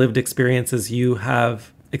people's lived experiences you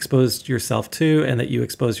have exposed yourself to and that you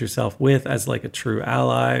expose yourself with as like a true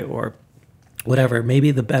ally or whatever,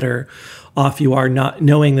 maybe the better off you are, not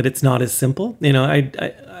knowing that it's not as simple.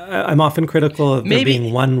 I'm often critical of there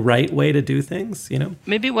being one right way to do things,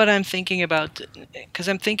 Maybe what I'm thinking about, because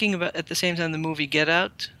I'm thinking about at the same time the movie Get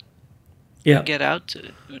Out. Yeah. Get Out.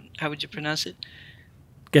 How would you pronounce it?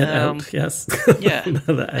 Get Out, yes. Yeah.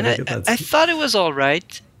 I thought it was all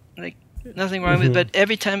right. Like, nothing wrong with it. But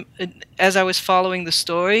every time, as I was following the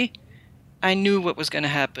story, I knew what was going to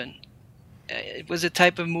happen. it was a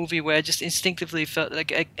type of movie where I just instinctively felt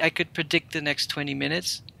like I could predict the next 20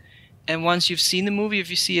 minutes. And once you've seen the movie, if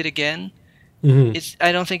you see it again,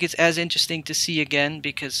 I don't think it's as interesting to see again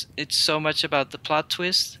because it's so much about the plot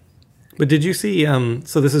twist. But did you see,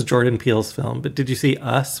 so this is Jordan Peele's film, but did you see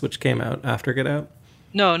Us, which came out after Get Out?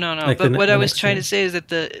 No. Like but what I was trying to say is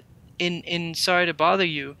that in Sorry to Bother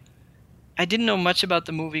You, I didn't know much about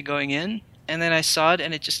the movie going in, and then I saw it,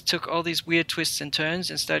 and it just took all these weird twists and turns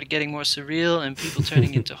and started getting more surreal, and people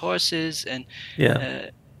turning into horses, and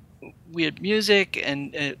weird music,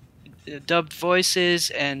 and dubbed voices,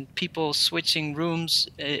 and people switching rooms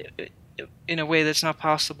in a way that's not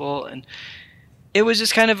possible. And it was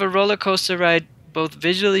just kind of a roller coaster ride, both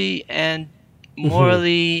visually and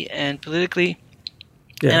morally and politically.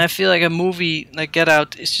 Yeah. And I feel like a movie like Get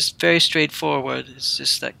Out is just very straightforward. It's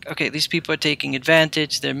just like, okay, these people are taking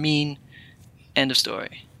advantage, they're mean, end of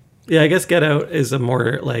story. Yeah, I guess Get Out is a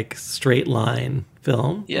more like straight line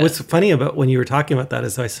film. Yeah. What's funny about when you were talking about that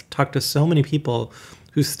is I talked to so many people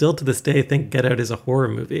who still to this day think Get Out is a horror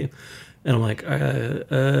movie. And I'm like,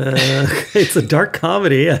 it's a dark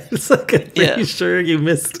comedy. It's like, I'm pretty sure you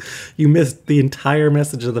missed the entire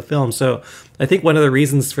message of the film. So I think one of the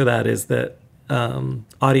reasons for that is that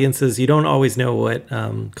audiences, you don't always know what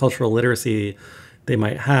cultural literacy they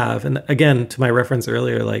might have. And again, to my reference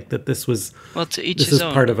earlier, like that this was to each his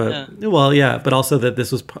own. Part of a but also that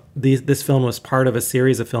this film was part of a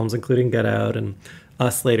series of films, including Get Out and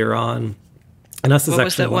Us later on. And Us is what actually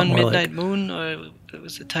was that one, Midnight like, Moon, or what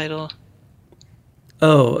was the title?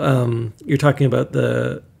 Oh, you're talking about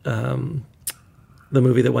the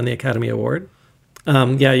movie that won the Academy Award.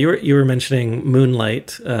 You were mentioning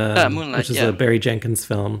Moonlight, which is a Barry Jenkins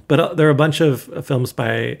film. But there are a bunch of films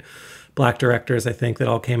by Black directors, I think, that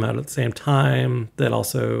all came out at the same time that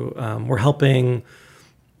also were helping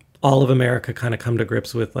all of America kind of come to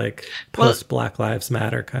grips with like post Black Lives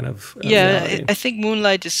Matter kind of reality. I think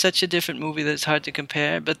Moonlight is such a different movie that it's hard to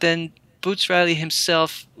compare. But then Boots Riley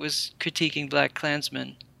himself was critiquing Black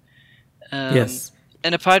Klansmen. Yes.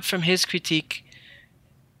 And apart from his critique,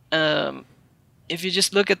 if you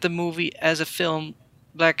just look at the movie as a film,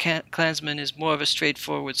 Black Klansman is more of a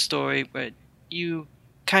straightforward story where you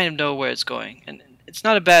kind of know where it's going. And it's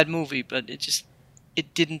not a bad movie, but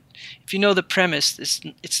it didn't. If you know the premise,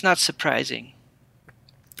 it's not surprising.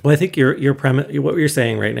 Well, I think your premise, what you're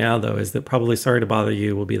saying right now, though, is that probably Sorry to Bother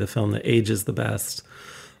You will be the film that ages the best,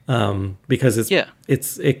 because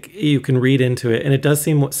you can read into it, and it does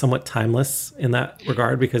seem somewhat timeless in that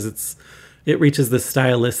regard because it reaches this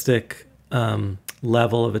stylistic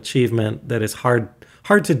level of achievement that is hard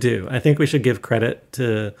to do. I think we should give credit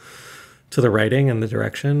to the writing and the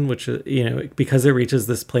direction, which, because it reaches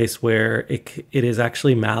this place where it is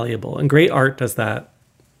actually malleable, and great art does that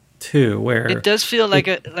too, where it does feel like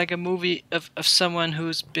a movie of someone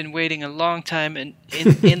who's been waiting a long time, and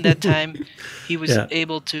in that time he was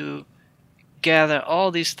able to gather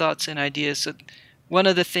all these thoughts and ideas. So one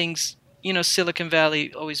of the things, Silicon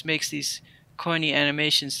Valley always makes these corny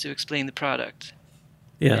animations to explain the product.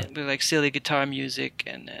 Yeah, with like silly guitar music,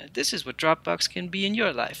 and this is what Dropbox can be in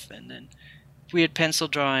your life, and then weird pencil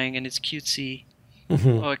drawing, and it's cutesy,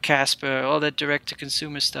 or Casper, all that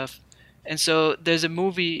direct-to-consumer stuff. And so there's a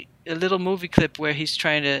little movie clip where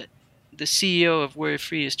the CEO of Worry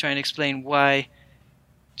Free is trying to explain why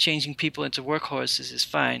changing people into workhorses is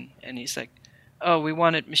fine, and he's like, "Oh, we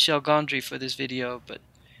wanted Michel Gondry for this video,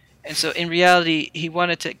 and so in reality he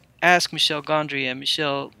wanted to ask Michel Gondry, and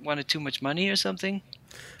Michel wanted too much money or something."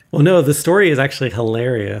 Well, no, the story is actually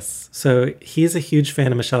hilarious. So he's a huge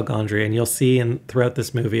fan of Michel Gondry, and you'll see throughout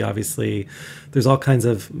this movie, obviously, there's all kinds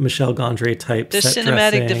of Michel Gondry type the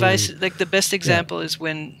cinematic devices. Like the best example is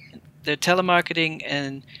when they're telemarketing,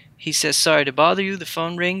 and he says, "Sorry to bother you," the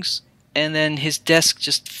phone rings, and then his desk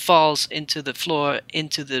just falls into the floor,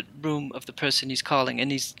 into the room of the person he's calling,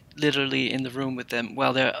 and he's literally in the room with them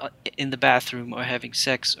while they're in the bathroom or having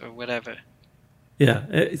sex or whatever. Yeah,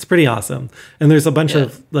 it's pretty awesome. And there's a bunch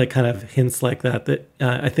of like kind of hints like that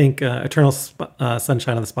I think Eternal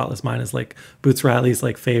Sunshine of the Spotless Mind is like Boots Riley's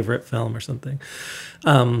like favorite film or something.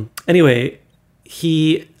 Anyway,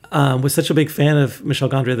 he was such a big fan of Michel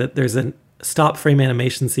Gondry that there's a stop frame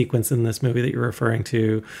animation sequence in this movie that you're referring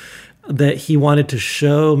to that he wanted to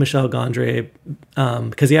show Michel Gondry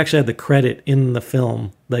because he actually had the credit in the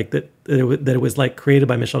film, like that it was like created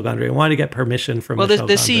by Michel Gondry. I wanted to get permission from Michel Gondry.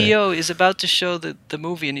 The CEO is about to show the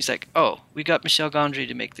movie, and he's like, "Oh, we got Michel Gondry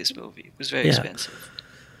to make this movie. It was very expensive."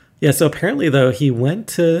 Yeah, so apparently, though, he went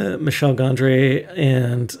to Michel Gondry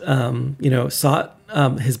and, sought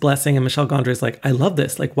his blessing, and Michel Gondry is like, I love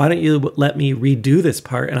this. Like, why don't you let me redo this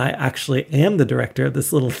part? And I actually am the director of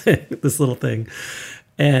this little thing,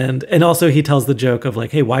 And also he tells the joke of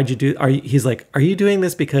like, hey, why'd you do, he's like, are you doing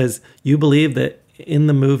this because you believe that in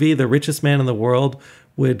the movie, the richest man in the world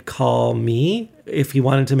would call me if he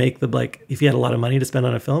wanted to make if he had a lot of money to spend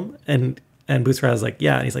on a film? And Boots Riley's like,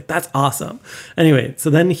 yeah. And he's like, that's awesome. Anyway, so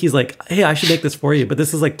then he's like, hey, I should make this for you. But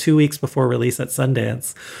this is like 2 weeks before release at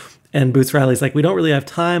Sundance. And Boots Riley's like, we don't really have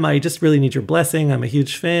time. I just really need your blessing. I'm a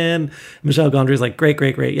huge fan. Michel Gondry's like,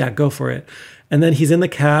 great. Yeah, go for it. And then he's in the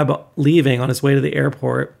cab leaving on his way to the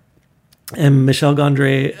airport. And Michel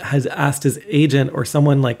Gondry has asked his agent or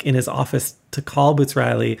someone like in his office to call Boots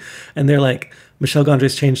Riley. And they're like, Michel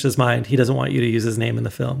Gondry's changed his mind. He doesn't want you to use his name in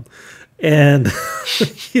the film. And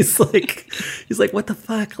he's like, what the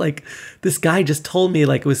fuck? Like, this guy just told me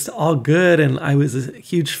like it was all good, and I was a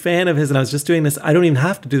huge fan of his, and I was just doing this. I don't even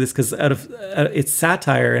have to do this because it's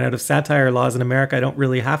satire, and out of satire laws in America, I don't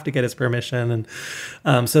really have to get his permission. And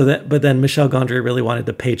but then Michel Gondry really wanted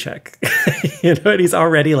the paycheck, and he's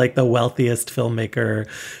already like the wealthiest filmmaker.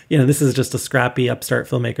 This is just a scrappy upstart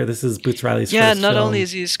filmmaker. This is Boots Riley's first not film. only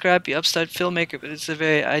is he a scrappy upstart filmmaker, but it's a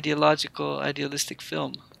very idealistic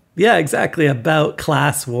film. Yeah, exactly, about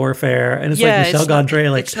class warfare. And it's like Michel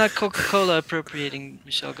Gondry. It's not Coca-Cola appropriating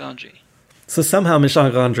Michel Gondry. So somehow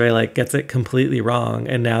Michel Gondry like gets it completely wrong,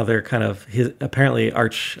 and now they're kind of his apparently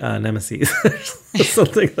arch nemesis,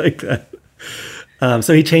 something like that.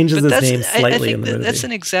 So he changes his name slightly in the movie. That's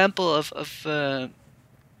an example of the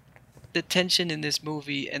tension in this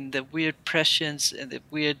movie and the weird prescience and the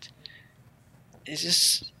weird. It's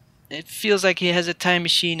just. It feels like he has a time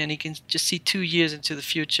machine and he can just see 2 years into the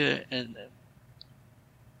future. And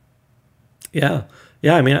yeah.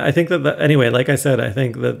 I mean, I think that anyway, like I said, I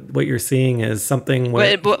think that what you're seeing is something.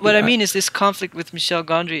 What I mean is this conflict with Michel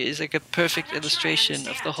Gondry is like a perfect illustration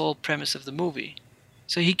of the whole premise of the movie.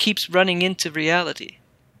 So he keeps running into reality.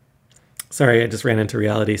 Sorry, I just ran into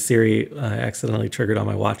reality. Siri accidentally triggered on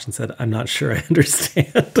my watch and said, I'm not sure I understand.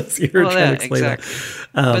 So you were trying to explain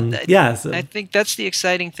exactly. that. So. I think that's the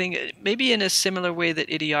exciting thing. Maybe in a similar way that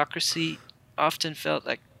Idiocracy often felt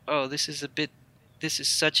like, oh, this is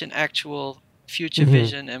such an actual future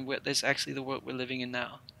vision, and this actually the world we're living in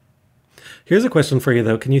now. Here's a question for you,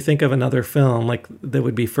 though. Can you think of another film like that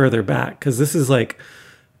would be further back? Because this is like...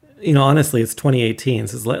 honestly, it's 2018.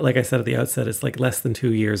 So it's like I said at the outset, it's like less than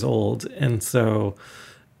 2 years old. And so,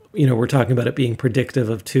 we're talking about it being predictive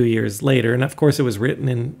of 2 years later. And of course, it was written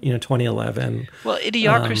in, 2011. Well,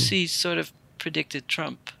 Idiocracy sort of predicted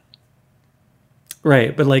Trump.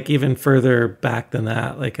 Right. But like even further back than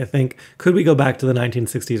that, like I think, could we go back to the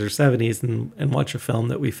 1960s or 70s and watch a film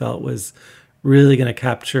that we felt was really going to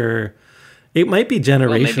capture, it might be generational.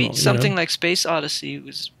 Well, maybe something like Space Odyssey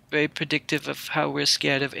was very predictive of how we're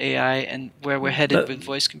scared of AI and where we're headed with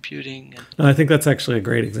voice computing. No, I think that's actually a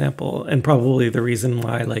great example, and probably the reason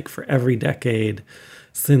why, like, for every decade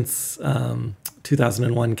since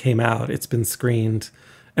 2001 came out, it's been screened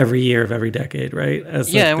every year of every decade, right?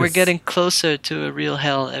 And we're getting closer to a real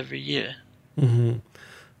hell every year. Mm-hmm.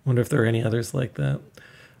 Wonder if there are any others like that.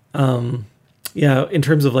 In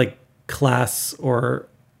terms of like class or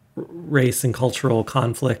race and cultural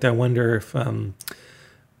conflict, I wonder if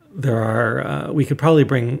there are, we could probably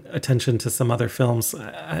bring attention to some other films.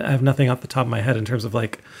 I have nothing off the top of my head in terms of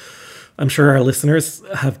like, I'm sure our listeners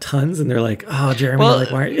have tons and they're like, oh, Jeremy, why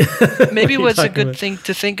aren't you? Maybe what's a good thing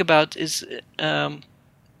to think about is,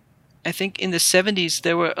 I think in the 70s,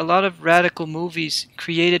 there were a lot of radical movies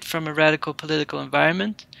created from a radical political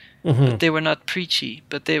environment, but they were not preachy,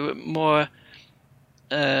 but they were more,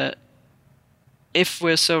 if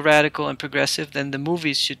we're so radical and progressive, then the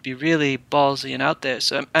movies should be really ballsy and out there.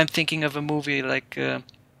 So I'm thinking of a movie like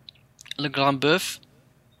Le Grand Boeuf.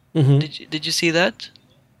 Did you see that?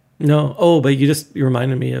 No. Oh, but you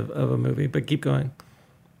reminded me of a movie, but keep going.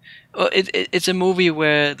 Well, it's a movie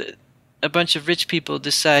where a bunch of rich people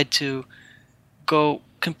decide to go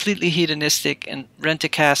completely hedonistic and rent a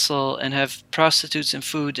castle and have prostitutes and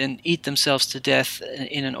food and eat themselves to death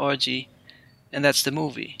in an orgy. And that's the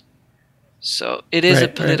movie. So it is a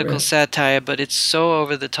political satire, but it's so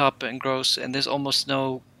over the top and gross, and there's almost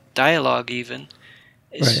no dialogue even.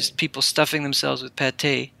 It's just people stuffing themselves with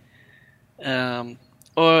pate.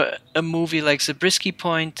 Or a movie like Zabriskie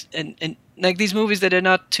Point, and like these movies that are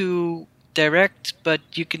not too direct, but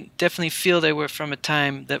you can definitely feel they were from a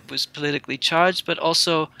time that was politically charged, but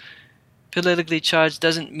also politically charged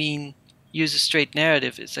doesn't mean use a straight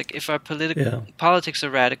narrative. It's like if our politics are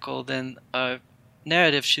radical, then our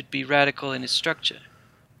narrative should be radical in its structure.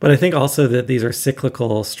 But I think also that these are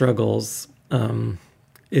cyclical struggles,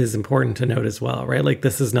 is important to note as well, right? Like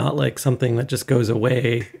this is not like something that just goes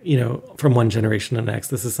away, from one generation to the next.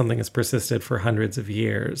 This is something that's persisted for hundreds of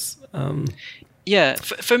years. Yeah,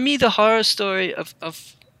 for me, the horror story of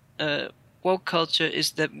woke culture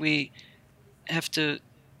is that we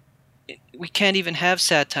can't even have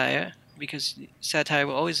satire, because satire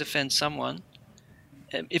will always offend someone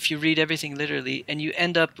if you read everything literally, and you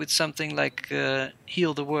end up with something like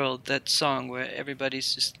 "Heal the World," that song where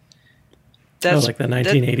everybody's just like the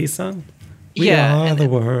 1980s song. We yeah, are the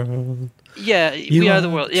world. Yeah, You we are are the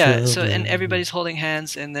world. Yeah, children. so and everybody's holding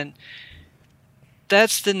hands, and then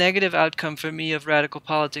that's the negative outcome for me of radical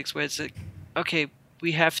politics, where it's like, okay,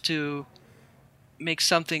 we have to make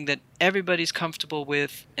something that everybody's comfortable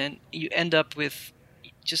with, and you end up with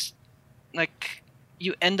just like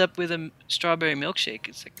a strawberry milkshake.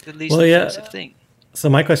 It's like the least offensive thing. So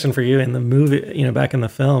my question for you in the movie, back in the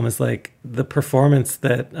film, is like the performance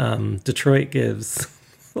that Detroit gives,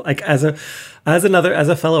 like as a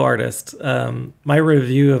fellow artist, my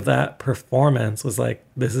review of that performance was like,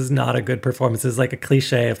 this is not a good performance. It's like a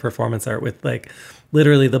cliche of performance art with like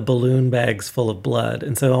literally the balloon bags full of blood.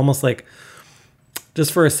 And so almost like,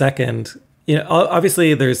 just for a second,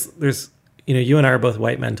 obviously there's you and I are both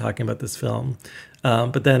white men talking about this film,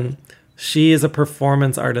 but then she is a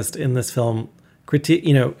performance artist in this film,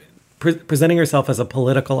 presenting herself as a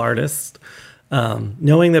political artist,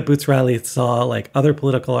 knowing that Boots Riley saw like other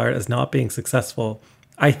political art as not being successful.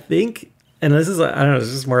 I think, and this is, I don't know, this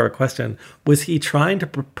is more of a question, was he trying to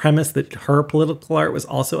premise that her political art was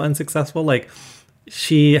also unsuccessful? Like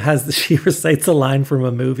she recites a line from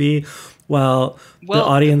a movie while the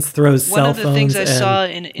audience throws cell phones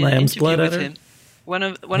and lamb's blood at her? One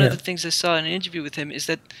of the things I saw in an interview with him is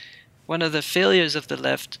that one of the failures of the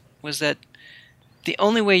left was that the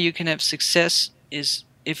only way you can have success is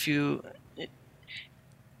if the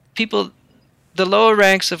lower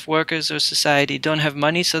ranks of workers or society don't have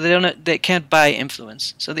money, so they can't buy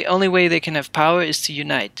influence. So the only way they can have power is to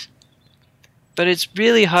unite. But it's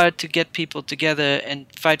really hard to get people together and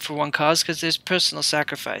fight for one cause, because there's personal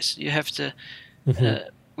sacrifice. You have to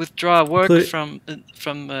withdraw work from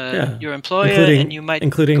your employer, and you might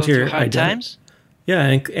including go through hard times.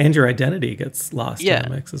 Yeah, and your identity gets lost in the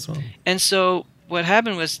mix as well. And so what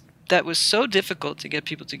happened was that was so difficult to get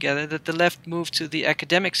people together that the left moved to the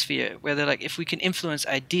academic sphere, where they're like, if we can influence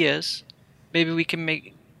ideas, maybe we can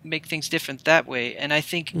make things different that way. And I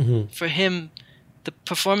think for him, the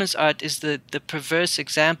performance art is the perverse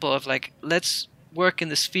example of like, let's work in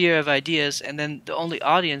the sphere of ideas, and then the only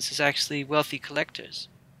audience is actually wealthy collectors.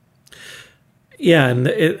 Yeah,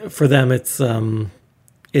 and for them it's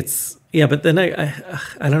yeah, but then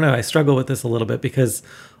I don't know, I struggle with this a little bit, because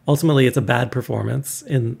ultimately it's a bad performance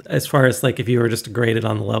in as far as like if you were just graded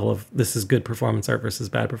on the level of this is good performance art versus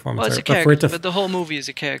bad performance art. But the whole movie is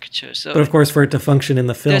a caricature. So, but of course, for it to function in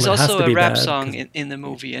the film, there's it has also to be a rap bad, song in the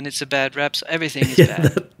movie, and it's a bad rap song. Everything is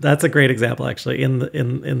bad. That's a great example, actually. In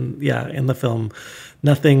the film,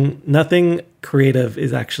 nothing creative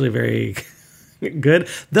is actually very good.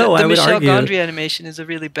 Though I would argue, the Michel Gondry animation is a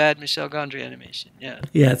really bad Michel Gondry animation. Yeah,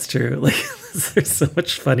 it's true. Like there's so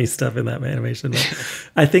much funny stuff in that animation. But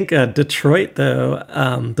I think Detroit, though,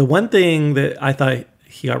 the one thing that I thought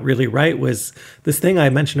he got really right was this thing I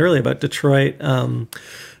mentioned earlier about Detroit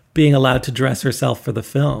being allowed to dress herself for the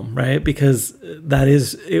film, right? Because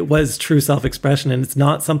it was true self-expression, and it's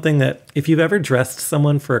not something that, if you've ever dressed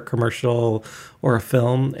someone for a commercial or a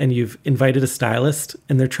film and you've invited a stylist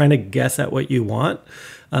and they're trying to guess at what you want,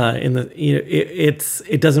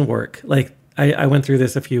 it doesn't work. Like I went through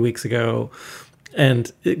this a few weeks ago,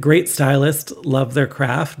 and great stylists love their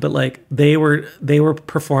craft, but like they were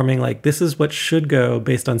performing like, this is what should go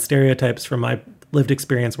based on stereotypes from my lived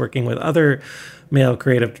experience working with other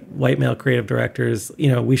white male creative directors.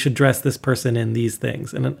 We should dress this person in these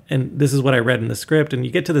things, and this is what I read in the script, and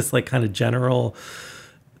you get to this like kind of general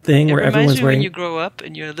thing where everyone's wearing. When you grow up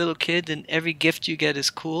and you're a little kid and every gift you get is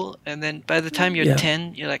cool, and then by the time you're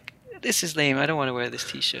 10, you're like, this is lame, I don't want to wear this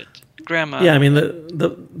t-shirt. Grandma. Yeah, I mean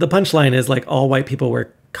the punchline is like all white people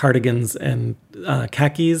wear cardigans and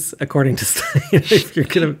khakis, according to if you're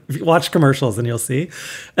gonna watch commercials, and you'll see.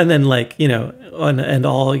 And then like and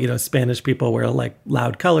all Spanish people wear like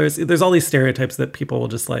loud colors. There's all these stereotypes that people will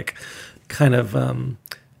just like kind of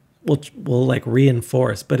will like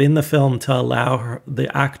reinforce. But in the film, to allow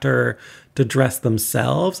the actor to dress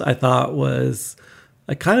themselves, I thought was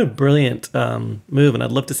a kind of brilliant move, and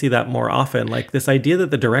I'd love to see that more often. Like this idea that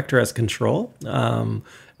the director has control,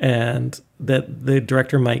 and that the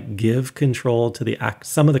director might give control to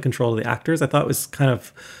some of the control to the actors, I thought was kind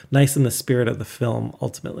of nice in the spirit of the film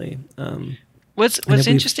ultimately. What's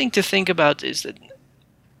interesting to think about is that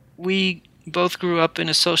we both grew up in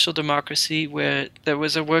a social democracy where there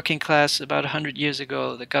was a working class about 100 years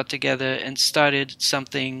ago that got together and started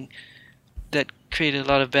something that created a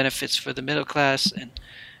lot of benefits for the middle class, and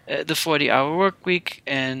the 40-hour work week,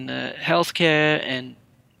 and healthcare, and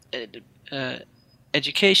uh,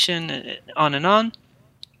 education, on and on.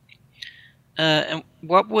 And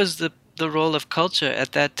what was the role of culture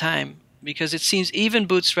at that time? Because it seems even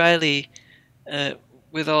Boots Riley,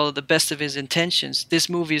 with all the best of his intentions, this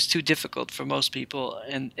movie is too difficult for most people,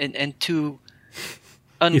 and too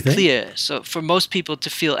unclear. So for most people to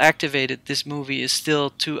feel activated, this movie is still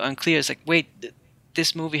too unclear. It's like, wait,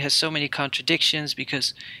 this movie has so many contradictions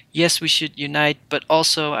because yes, we should unite, but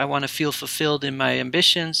also I want to feel fulfilled in my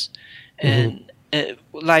ambitions, and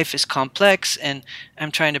life is complex, and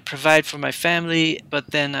I'm trying to provide for my family,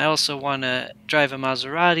 but then I also want to drive a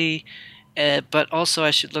Maserati, but also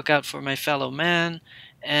I should look out for my fellow man,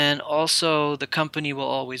 and also the company will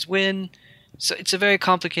always win. So it's a very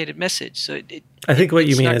complicated message. So I think what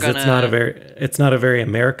you it's mean not is gonna. it's not a very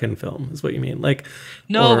American film, is what you mean. Like,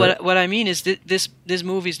 No, or what I mean is this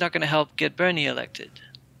movie is not going to help get Bernie elected.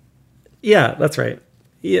 yeah, that's right.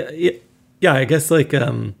 Yeah. I guess like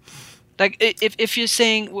Like if you're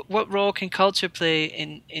saying what role can culture play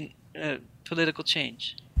in political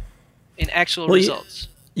change, in actual well, results?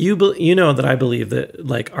 you know that I believe that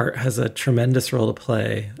like art has a tremendous role to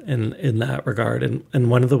play in that regard, and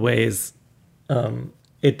one of the ways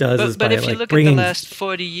it does is But by if you like look at the bringing last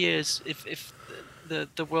 40 years, if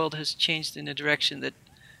the world has changed in a direction that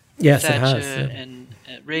yes, it Thatcher has. Yeah. and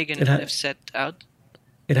Reagan It ha- have set out,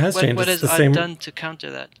 it has changed. what It's has the art same. done to counter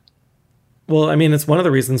that? Well, I mean, it's one of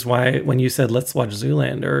the reasons why when you said let's watch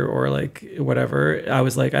Zoolander or like whatever, I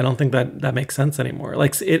was like, I don't think that makes sense anymore.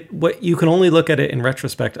 Like it, what you can only look at it in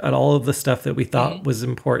retrospect at all of the stuff that we thought was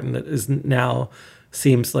important that is now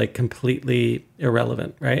seems like completely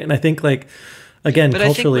irrelevant, right? And I think like again, But I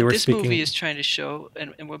think culturally, what we're this movie speaking. is trying to show,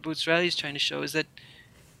 and what Boots Riley is trying to show, is that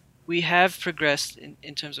we have progressed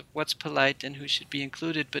in terms of what's polite and who should be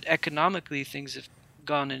included, but economically things have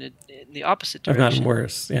gone in the opposite I've gotten direction.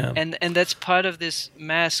 worse. Yeah. And that's part of this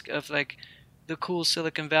mask of like the cool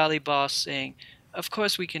Silicon Valley boss saying, of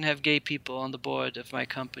course we can have gay people on the board of my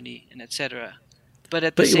company and etc. But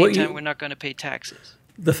at the But same what time you we're not going to pay taxes.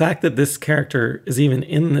 the fact that this character is even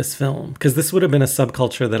in this film, because this would have been a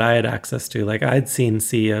subculture that I had access to. Like I'd seen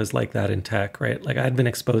CEOs like that in tech, right? Like I'd been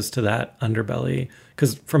exposed to that underbelly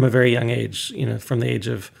because from a very young age, you know, from the age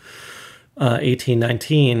of 18,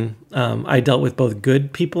 19, I dealt with both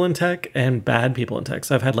good people in tech and bad people in tech.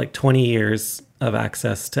 So I've had like 20 years of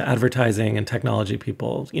access to advertising and technology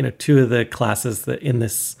people. You know, two of the classes that in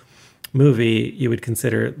this movie you would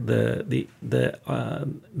consider the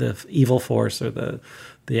evil force or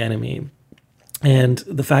the enemy, and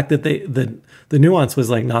the fact that the nuance was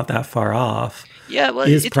like not that far off Yeah, well,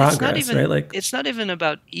 is it's not progress, even right? Like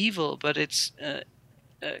about evil, but it's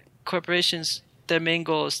corporations. Their main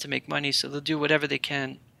goal is to make money, so they'll do whatever they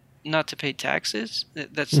can not to pay taxes.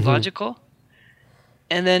 That's logical.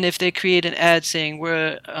 And then if they create an ad saying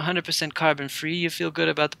we're 100% carbon free, you feel good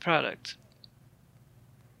about the product.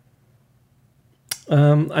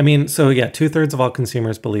 I mean, so yeah, 2/3 of all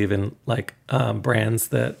consumers believe in like brands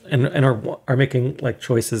that and are making like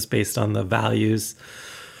choices based on the values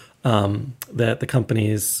that the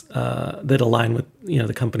companies that align with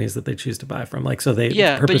the companies that they choose to buy from. Like so they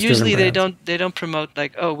Yeah, but purpose driven usually brands. they don't promote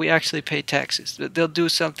like, oh, we actually pay taxes. They'll do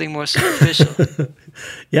something more superficial.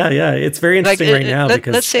 Yeah, it's very Like interesting right now let's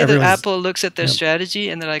because say that everyone's Apple looks at their yeah. strategy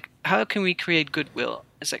and they're like, how can we create goodwill?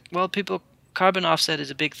 It's like, well, people, carbon offset is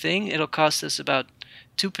a big thing. It'll cost us about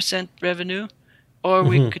 2% revenue, or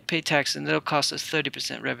we could pay tax and it'll cost us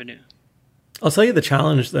 30% revenue. I'll tell you the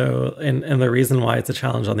challenge though, and the reason why it's a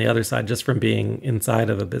challenge on the other side, just from being inside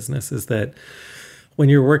of a business, is that when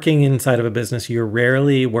you're working inside of a business, you're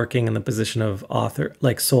rarely working in the position of author,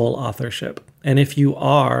 like sole authorship. And if you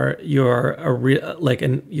are, you're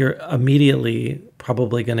immediately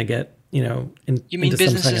probably going to get, You mean into some kind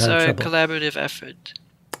businesses of are a trouble. collaborative effort?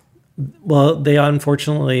 Well, they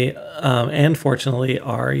unfortunately and fortunately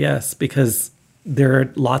are, yes, because there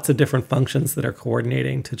are lots of different functions that are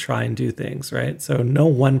coordinating to try and do things, right? So no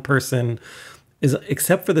one person is,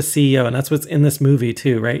 except for the CEO, and that's what's in this movie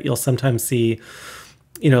too, right? You'll sometimes see,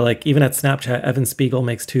 like even at Snapchat, Evan Spiegel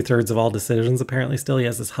makes 2/3 of all decisions. Apparently, still he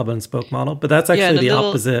has this hub and spoke model, but that's Yeah, actually and the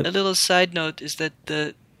opposite. a little side note is that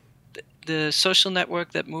the Social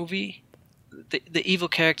Network, that movie, the evil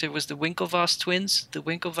character was the Winklevoss twins, the Yeah.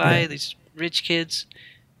 Winklevi, these rich kids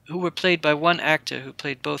who were played by one actor who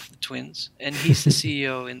played both the twins, and he's the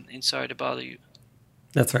CEO in Sorry to Bother You.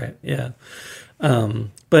 That's right. Yeah.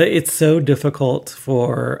 But it's so difficult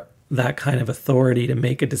for that kind of authority to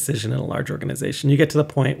make a decision in a large organization. You get to the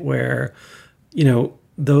point where,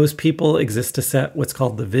 those people exist to set what's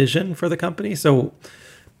called the vision for the company. So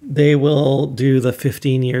they will do the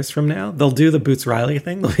 15 years from now. They'll do the Boots Riley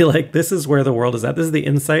thing. They'll be like, this is where the world is at. This is the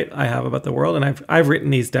insight I have about the world. And I've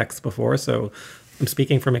written these decks before, so I'm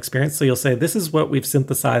speaking from experience. So you'll say, this is what we've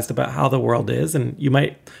synthesized about how the world is. And you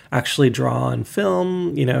might actually draw on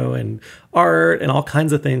film, and art and all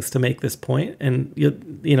kinds of things to make this point. And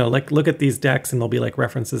like look at these decks and there'll be like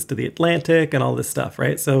references to the Atlantic and all this stuff,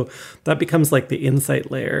 right? So that becomes like the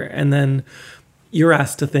insight layer. And then you're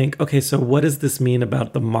asked to think, okay, so what does this mean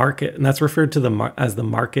about the market? And that's referred to as the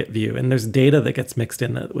market view. And there's data that gets mixed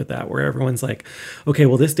in with that, where everyone's like, okay,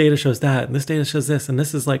 well, this data shows that, and this data shows this, and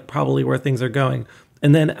this is like probably where things are going.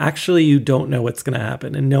 And then actually you don't know what's going to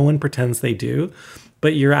happen, and no one pretends they do,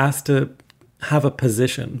 but you're asked to have a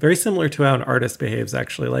position, very similar to how an artist behaves,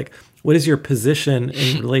 actually. Like, what is your position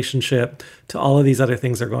in relationship to all of these other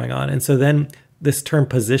things that are going on? And so then this term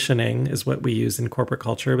positioning is what we use in corporate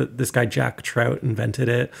culture, but this guy Jack Trout invented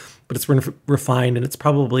it, but it's refined, and it's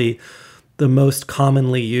probably the most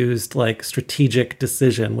commonly used like strategic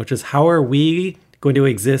decision, which is how are we going to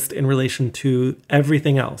exist in relation to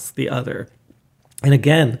everything else, the other. And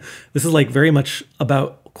again, this is like very much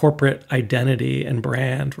about corporate identity and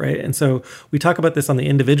brand, right? And so we talk about this on the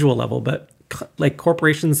individual level, but like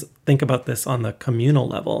corporations think about this on the communal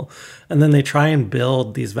level, and then they try and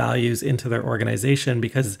build these values into their organization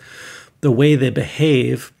because the way they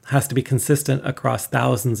behave has to be consistent across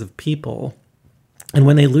thousands of people. And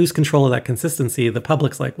when they lose control of that consistency, the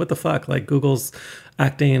public's like, what the fuck? Like, Google's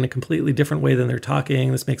acting in a completely different way than they're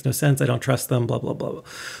talking. This makes no sense. I don't trust them, blah, blah, blah.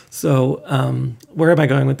 So where am I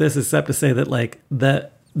going with this? Except to say that like the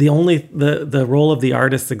role of the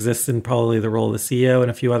artist exists in probably the role of the CEO and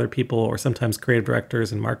a few other people, or sometimes creative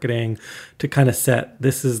directors and marketing, to kind of set,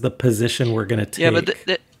 this is the position we're going to take. Yeah,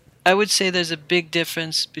 but I would say there's a big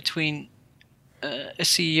difference between a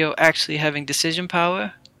CEO actually having decision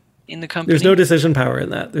power in the company. There's no decision power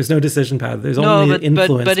in that. There's no decision power. There's only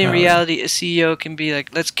influence but in power. reality, a CEO can be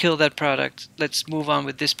like, let's kill that product. Let's move on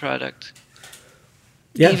with this product.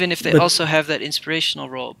 Yeah, even if they also have that inspirational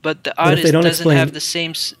role. But the artist doesn't have the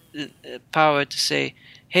same power to say,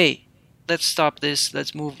 hey, let's stop this.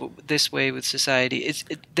 Let's move this way with society.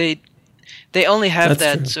 They only have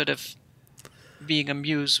that true. Sort of being a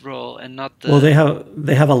muse role, and not the... Well, they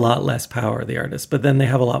have a lot less power, the artists, but then they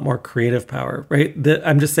have a lot more creative power, right?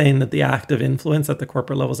 I'm just saying that the act of influence at the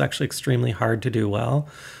corporate level is actually extremely hard to do well.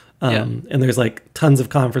 And there's like tons of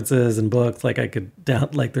conferences and books, like I could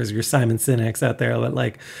like there's your Simon Sinek's out there, but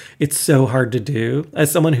like it's so hard to do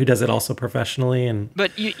as someone who does it also professionally. And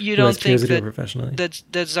but you don't think that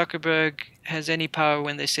Zuckerberg has any power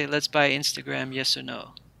when they say, let's buy Instagram, yes or no?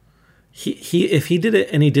 He if he did it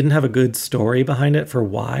and he didn't have a good story behind it for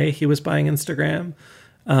why he was buying Instagram,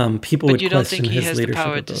 people would question his leadership ability. But you don't think he has the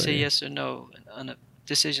power to say yes or no on a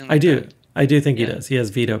decision like that? I do think he does. He has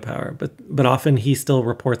veto power, but often he still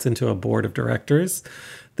reports into a board of directors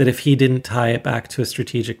that if he didn't tie it back to a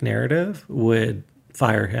strategic narrative, would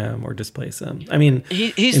fire him or displace him. I mean,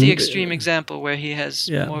 he's the extreme example where he has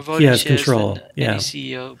more voting shares than any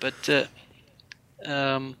CEO. But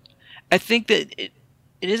I think that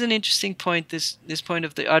it is an interesting point, this point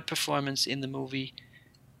of the art performance in the movie,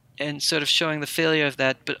 and sort of showing the failure of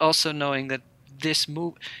that, but also knowing that this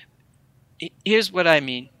movie... Here's what I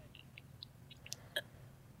mean.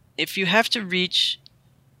 If you have to reach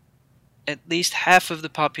at least half of the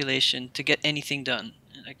population to get anything done,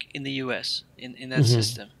 like in the US, in that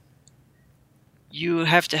system, you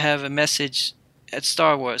have to have a message at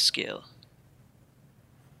Star Wars scale.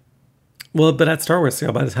 Well, but at Star Wars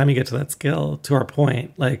scale, by the time you get to that scale, to our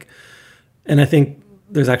point, like, and I think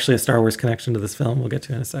there's actually a Star Wars connection to this film we'll get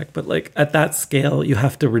to in a sec, but like at that scale, you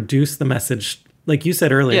have to reduce the message. Like you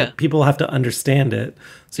said earlier, people have to understand it.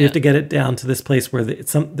 So you have to get it down to this place where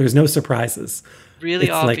there's no surprises. Really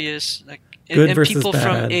it's obvious. Like good and versus people bad.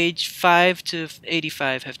 From age 5 to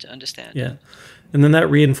 85 have to understand. Yeah. And then that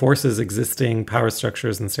reinforces existing power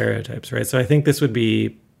structures and stereotypes, right? So I think this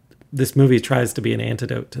movie tries to be an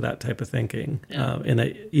antidote to that type of thinking, in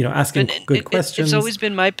asking good questions. It's always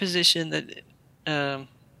been my position that I'm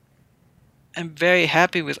very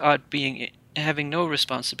happy with art having no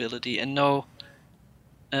responsibility and no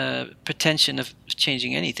pretension of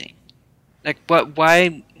changing anything. Like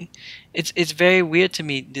why it's very weird to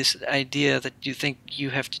me, this idea that you think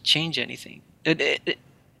you have to change anything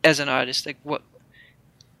as an artist. Like what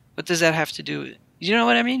does that have to do with, you know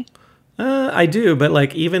what I mean? I do, but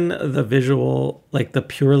like even the visual, like the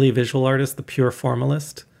purely visual artist, the pure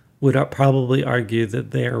formalist, would probably argue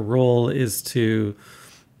that their role is to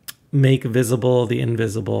make visible the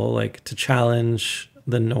invisible, like to challenge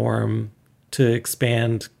the norm, to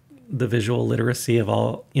expand the visual literacy of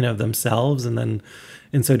all, themselves, and then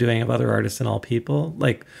in so doing of other artists and all people.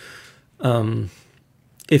 Like,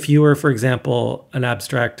 if you were, for example, an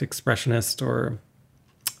abstract expressionist, or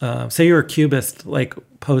say you're a cubist, like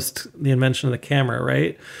post the invention of the camera,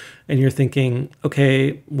 right? And you're thinking,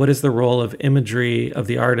 okay, what is the role of imagery of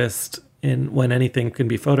the artist in when anything can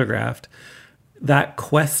be photographed? That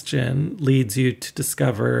question leads you to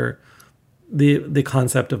discover the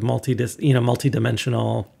concept of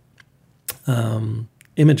multidimensional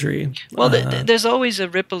imagery. Well, there's always a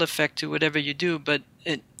ripple effect to whatever you do, but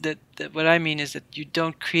what I mean is that you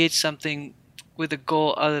don't create something with a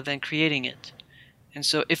goal other than creating it. And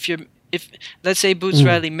so if let's say Boots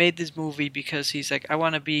Riley made this movie because he's like, I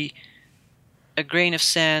want to be a grain of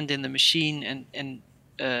sand in the machine and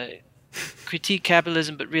critique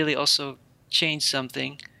capitalism, but really also change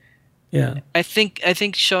something. Yeah, I think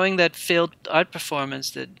showing that failed art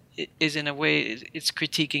performance, that it is in a way it's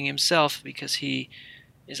critiquing himself, because he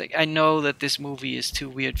is like, I know that this movie is too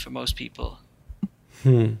weird for most people.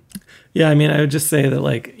 Yeah, I mean, I would just say that,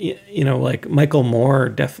 like, like Michael Moore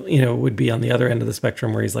definitely, would be on the other end of the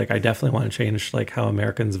spectrum, where he's like, I definitely want to change like how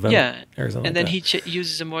Americans vote. Yeah, or something and then like he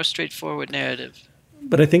uses a more straightforward narrative.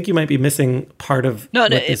 But I think you might be missing part of No, what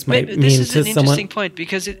this might mean to this is an someone. interesting point,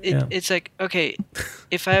 because it's like, okay,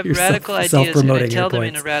 if I have radical ideas and I self-promoting tell your them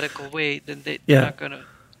in points. a radical way, then they're not going to.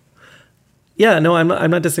 Yeah, no, I'm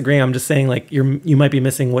not disagreeing. I'm just saying, like, you might be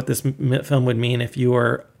missing what this film would mean if you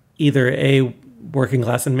were either A, working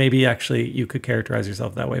class, and maybe actually you could characterize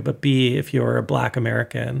yourself that way, but B, if you're a Black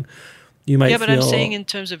American, you might but I'm saying in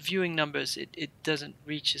terms of viewing numbers, it doesn't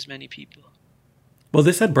reach as many people. Well,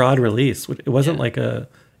 this had broad release. It wasn't like a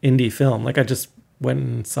indie film. Like, I just went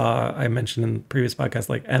and saw, I mentioned in the previous podcast,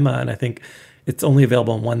 like Emma, and I think it's only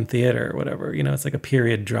available in one theater or whatever. It's like a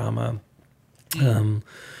period drama.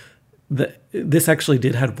 This actually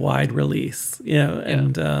did have wide release,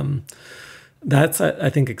 and that's, I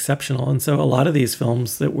think, exceptional. And so a lot of these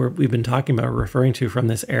films that we've been talking about, referring to from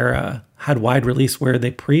this era, had wide release, where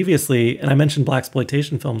they previously, and I mentioned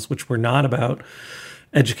blaxploitation films, which were not about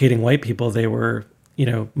educating white people. They were,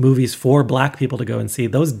 movies for Black people to go and see.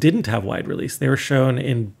 Those didn't have wide release. They were shown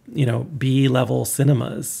in, B-level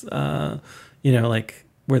cinemas, like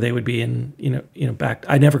where they would be in, back.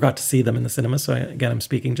 I never got to see them in the cinema. So again, I'm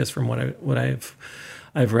speaking just from what I've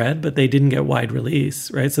read, but they didn't get wide release.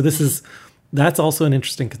 Right. So that's also an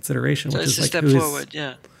interesting consideration, which is like, a step forward.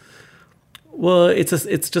 Yeah. Well, it's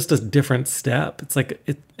just a different step. It's like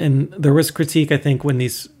and there was critique, I think, when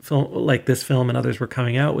these like this film and others were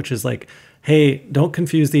coming out, which is like, hey, don't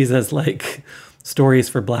confuse these as like stories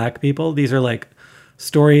for Black people. These are like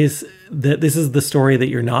stories that this is the story that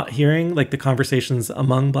you're not hearing, like the conversations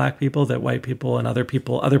among Black people that white people and other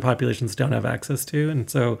populations don't have access to. And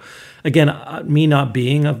so, again, me not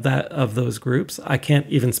being of those groups, I can't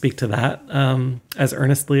even speak to that as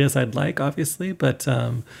earnestly as I'd like, obviously, but.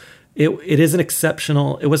 It was an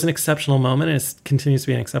exceptional moment, and it continues to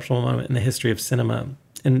be an exceptional moment in the history of cinema,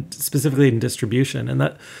 and specifically in distribution. And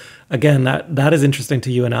that, again, that is interesting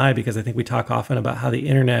to you and I, because I think we talk often about how the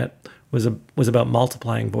internet was about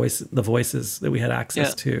multiplying the voices that we had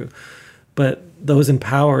access to. But those in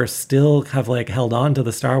power still have like held on to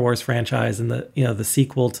the Star Wars franchise and the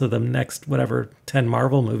sequel to the next whatever 10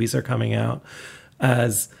 Marvel movies are coming out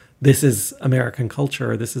as this is American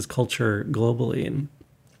culture, or this is culture globally. And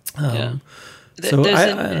so I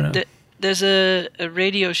don't know. There's a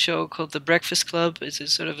radio show called The Breakfast Club. It's a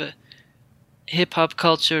sort of a hip hop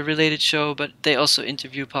culture related show, but they also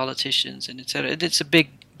interview politicians and etc. It's a big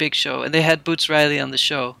show, and they had Boots Riley on the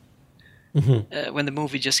show when the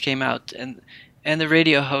movie just came out, and the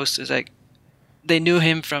radio host was like, they knew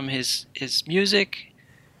him from his music,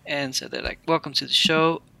 and so they're like, welcome to the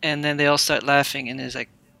show, and then they all start laughing, and it's like,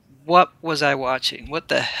 what was I watching? What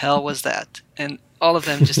the hell was that? And all of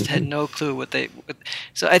them just had no clue what.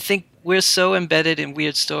 So I think we're so embedded in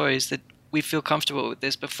weird stories that we feel comfortable with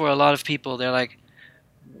this. But for a lot of people, they're like,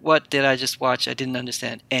 what did I just watch? I didn't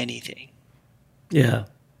understand anything. Yeah.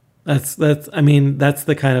 I mean, that's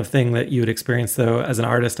the kind of thing that you would experience, though, as an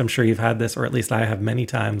artist. I'm sure you've had this, or at least I have many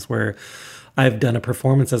times, where I've done a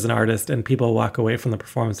performance as an artist and people walk away from the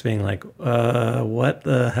performance being like, what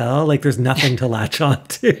the hell? Like, there's nothing to latch on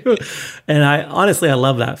to. And I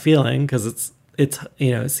love that feeling, because it's,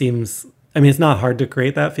 it seems, I mean, it's not hard to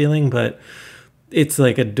create that feeling, but it's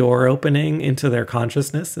like a door opening into their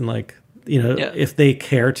consciousness. And like, Yeah. if they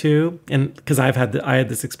care to, and because I had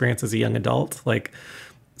this experience as a young adult, like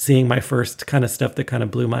seeing my first kind of stuff that kind of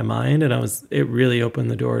blew my mind, and it really opened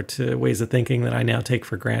the door to ways of thinking that I now take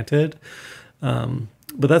for granted.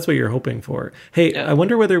 But that's what you're hoping for. Hey, Yeah. I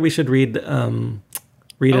wonder whether we should read an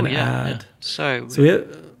ad. Yeah. Sorry. So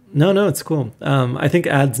no, it's cool. I think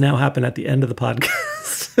ads now happen at the end of the podcast,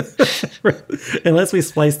 unless we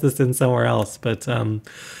splice this in somewhere else. But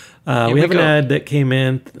we have an ad that came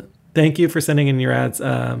in. Thank you for sending in your ads.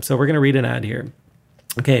 So we're going to read an ad here.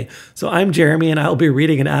 Okay, so I'm Jeremy, and I'll be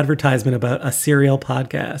reading an advertisement about a serial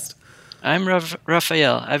podcast. I'm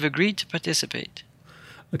Raphael. I've agreed to participate.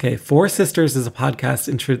 Okay, Four Sisters is a podcast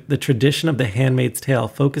in the tradition of The Handmaid's Tale,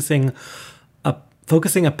 focusing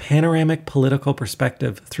a panoramic political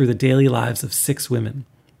perspective through the daily lives of 6 women.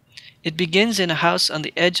 It begins in a house on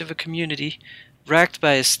the edge of a community, racked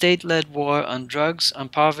by a state-led war on drugs, on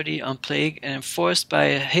poverty, on plague, and enforced by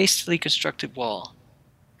a hastily constructed wall.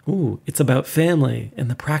 Ooh, it's about family and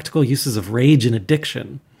the practical uses of rage and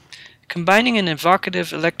addiction. Combining an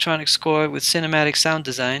evocative electronic score with cinematic sound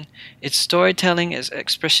design, its storytelling is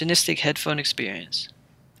expressionistic headphone experience.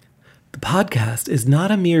 The podcast is not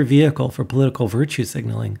a mere vehicle for political virtue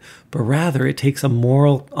signaling, but rather it takes on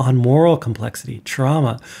moral complexity,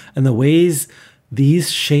 trauma, and the ways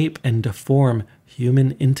these shape and deform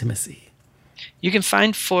human intimacy. You can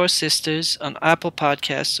find Four Sisters on Apple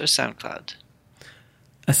Podcasts or SoundCloud.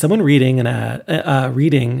 As someone reading an ad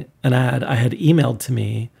I had emailed to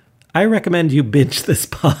me, I recommend you binge this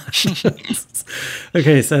pod.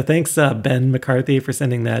 Okay, so thanks, Ben McCarthy, for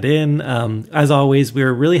sending that in. As always,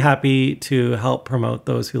 we're really happy to help promote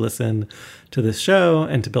those who listen to this show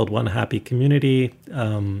and to build one happy community.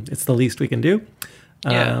 It's the least we can do.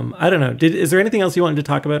 Yeah. I don't know. Is there anything else you wanted to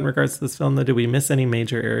talk about in regards to this film, though? Did we miss any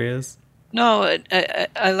major areas? No,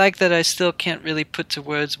 I like that I still can't really put to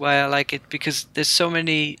words why I like it, because there's so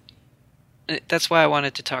many. That's why I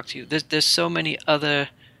wanted to talk to you. There's so many other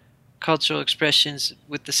cultural expressions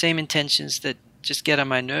with the same intentions that just get on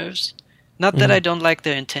my nerves. Not that I don't like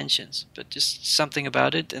their intentions, but just something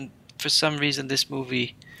about it. And for some reason, this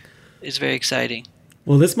movie is very exciting.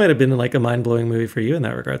 Well, this might have been like a mind-blowing movie for you in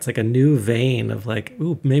that regard. It's like a new vein of like,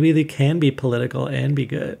 ooh, maybe they can be political and be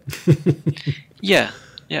good. Yeah.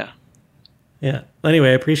 Yeah. Anyway,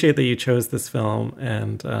 I appreciate that you chose this film,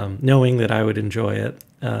 and knowing that I would enjoy it.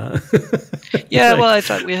 Yeah, well, I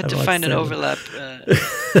thought we had to find an overlap.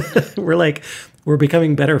 We're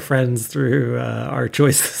becoming better friends through our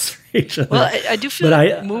choices for each other. Well, I do feel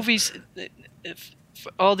like movies,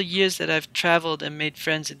 for all the years that I've traveled and made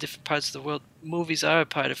friends in different parts of the world, movies are a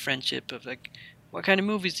part of friendship, of like, what kind of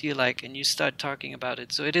movies do you like? And you start talking about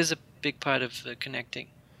it. So it is a big part of connecting.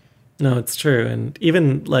 No, it's true. And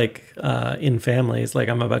even like in families, like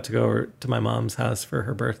I'm about to go over to my mom's house for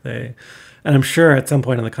her birthday. And I'm sure at some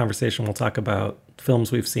point in the conversation, we'll talk about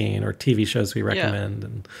films we've seen or TV shows we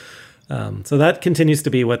recommend. Yeah. And so that continues to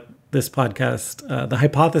be what this podcast, the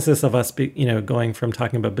hypothesis of us, going from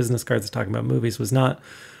talking about business cards to talking about movies was not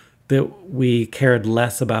that we cared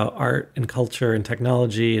less about art and culture and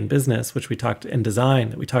technology and business, which we talked, and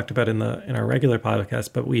design that we talked about in our regular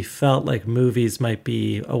podcast, but we felt like movies might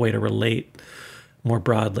be a way to relate more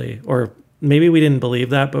broadly. Or maybe we didn't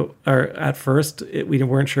believe that, but at first we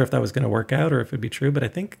weren't sure if that was going to work out or if it'd be true. But I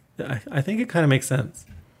think it kind of makes sense.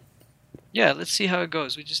 Yeah, let's see how it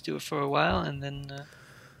goes. We just do it for a while, and then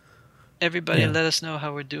everybody let us know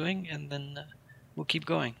how we're doing, and then we'll keep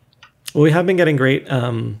going. Well, we have been getting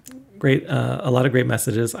a lot of great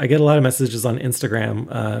messages. I get a lot of messages on Instagram,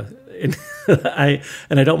 and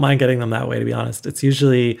I don't mind getting them that way, to be honest. It's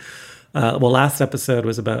usually, last episode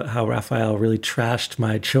was about how Raphael really trashed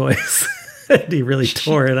my choice. And he really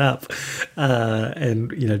tore it up,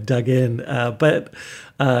 and dug in. I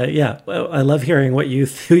love hearing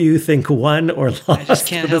who you think won or lost. I just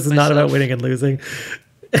can't help This is not about winning and losing.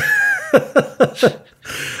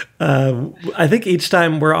 I think each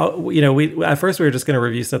time we're all, we at first we were just going to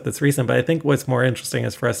review stuff that's recent, but I think what's more interesting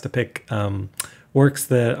is for us to pick works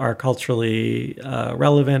that are culturally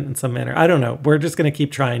relevant in some manner. I don't know. We're just going to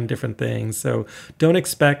keep trying different things. So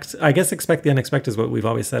expect the unexpected is what we've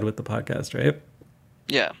always said with the podcast, right?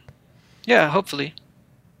 Yeah. Yeah, hopefully.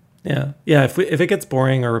 Yeah. Yeah. If it gets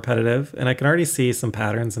boring or repetitive, and I can already see some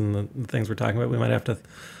patterns in the things we're talking about, we might have to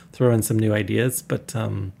throw in some new ideas, but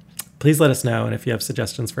please let us know. And if you have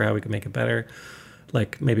suggestions for how we can make it better,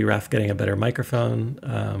 like maybe Raph getting a better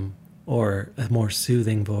microphone or a more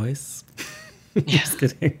soothing voice. Yeah. Just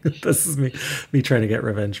kidding. This is me trying to get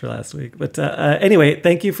revenge for last week. But anyway,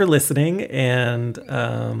 thank you for listening. And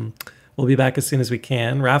we'll be back as soon as we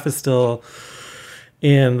can. Raph is still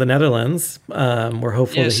in the Netherlands. We're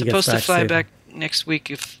hopeful Yeah, that he's he gets supposed to back fly safe. back next week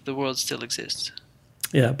if the world still exists.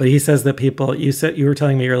 Yeah, but he says that people. You were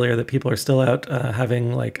telling me earlier that people are still out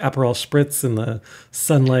having like Aperol spritz in the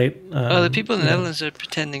sunlight. The people in the Netherlands are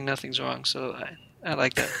pretending nothing's wrong, so I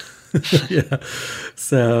like that. Yeah.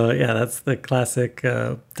 So yeah, that's the classic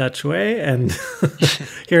Dutch way. And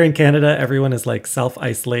here in Canada, everyone is like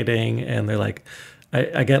self-isolating, and they're like,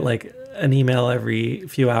 I get like an email every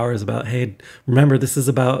few hours about, hey, remember, this is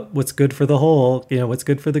about what's good for the whole. You know, what's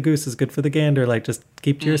good for the goose is good for the gander. Like, just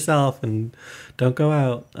keep to yourself and don't go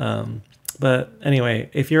out. But anyway,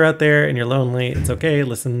 if you're out there and you're lonely, it's okay.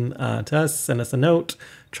 Listen to us. Send us a note.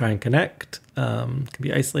 Try and connect. Could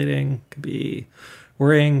be isolating. Could be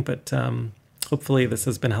worrying. But hopefully this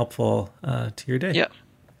has been helpful to your day. Yeah.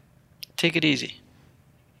 Take it easy.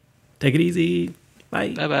 Take it easy.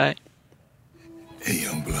 Bye. Bye-bye. Hey,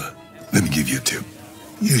 young blood, let me give you a tip.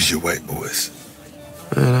 Use your white voice.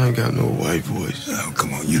 Man, I ain't got no white voice. Oh,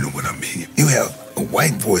 come on, you know what I mean. You have a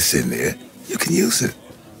white voice in there, you can use it.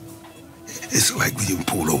 It's like when you're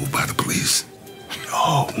pulled over by the police.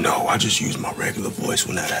 Oh, no, I just use my regular voice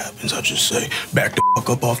when that happens. I just say, back the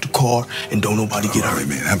fuck up off the car and don't nobody get All hurt. right,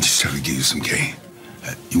 man, I'm just trying to give you some game.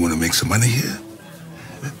 You want to make some money here?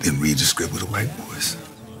 Then read the script with a white voice.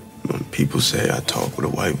 People say I talk with a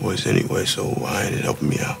white voice anyway, so why ain't it helping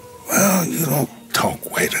me out? Well, you don't talk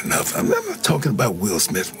white enough. I'm not talking about Will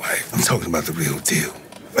Smith's wife. I'm talking about the real deal.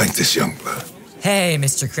 Like this young blood. Hey,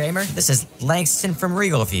 Mr. Kramer, this is Langston from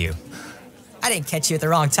Regal View. I didn't catch you at the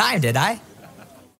wrong time, did I?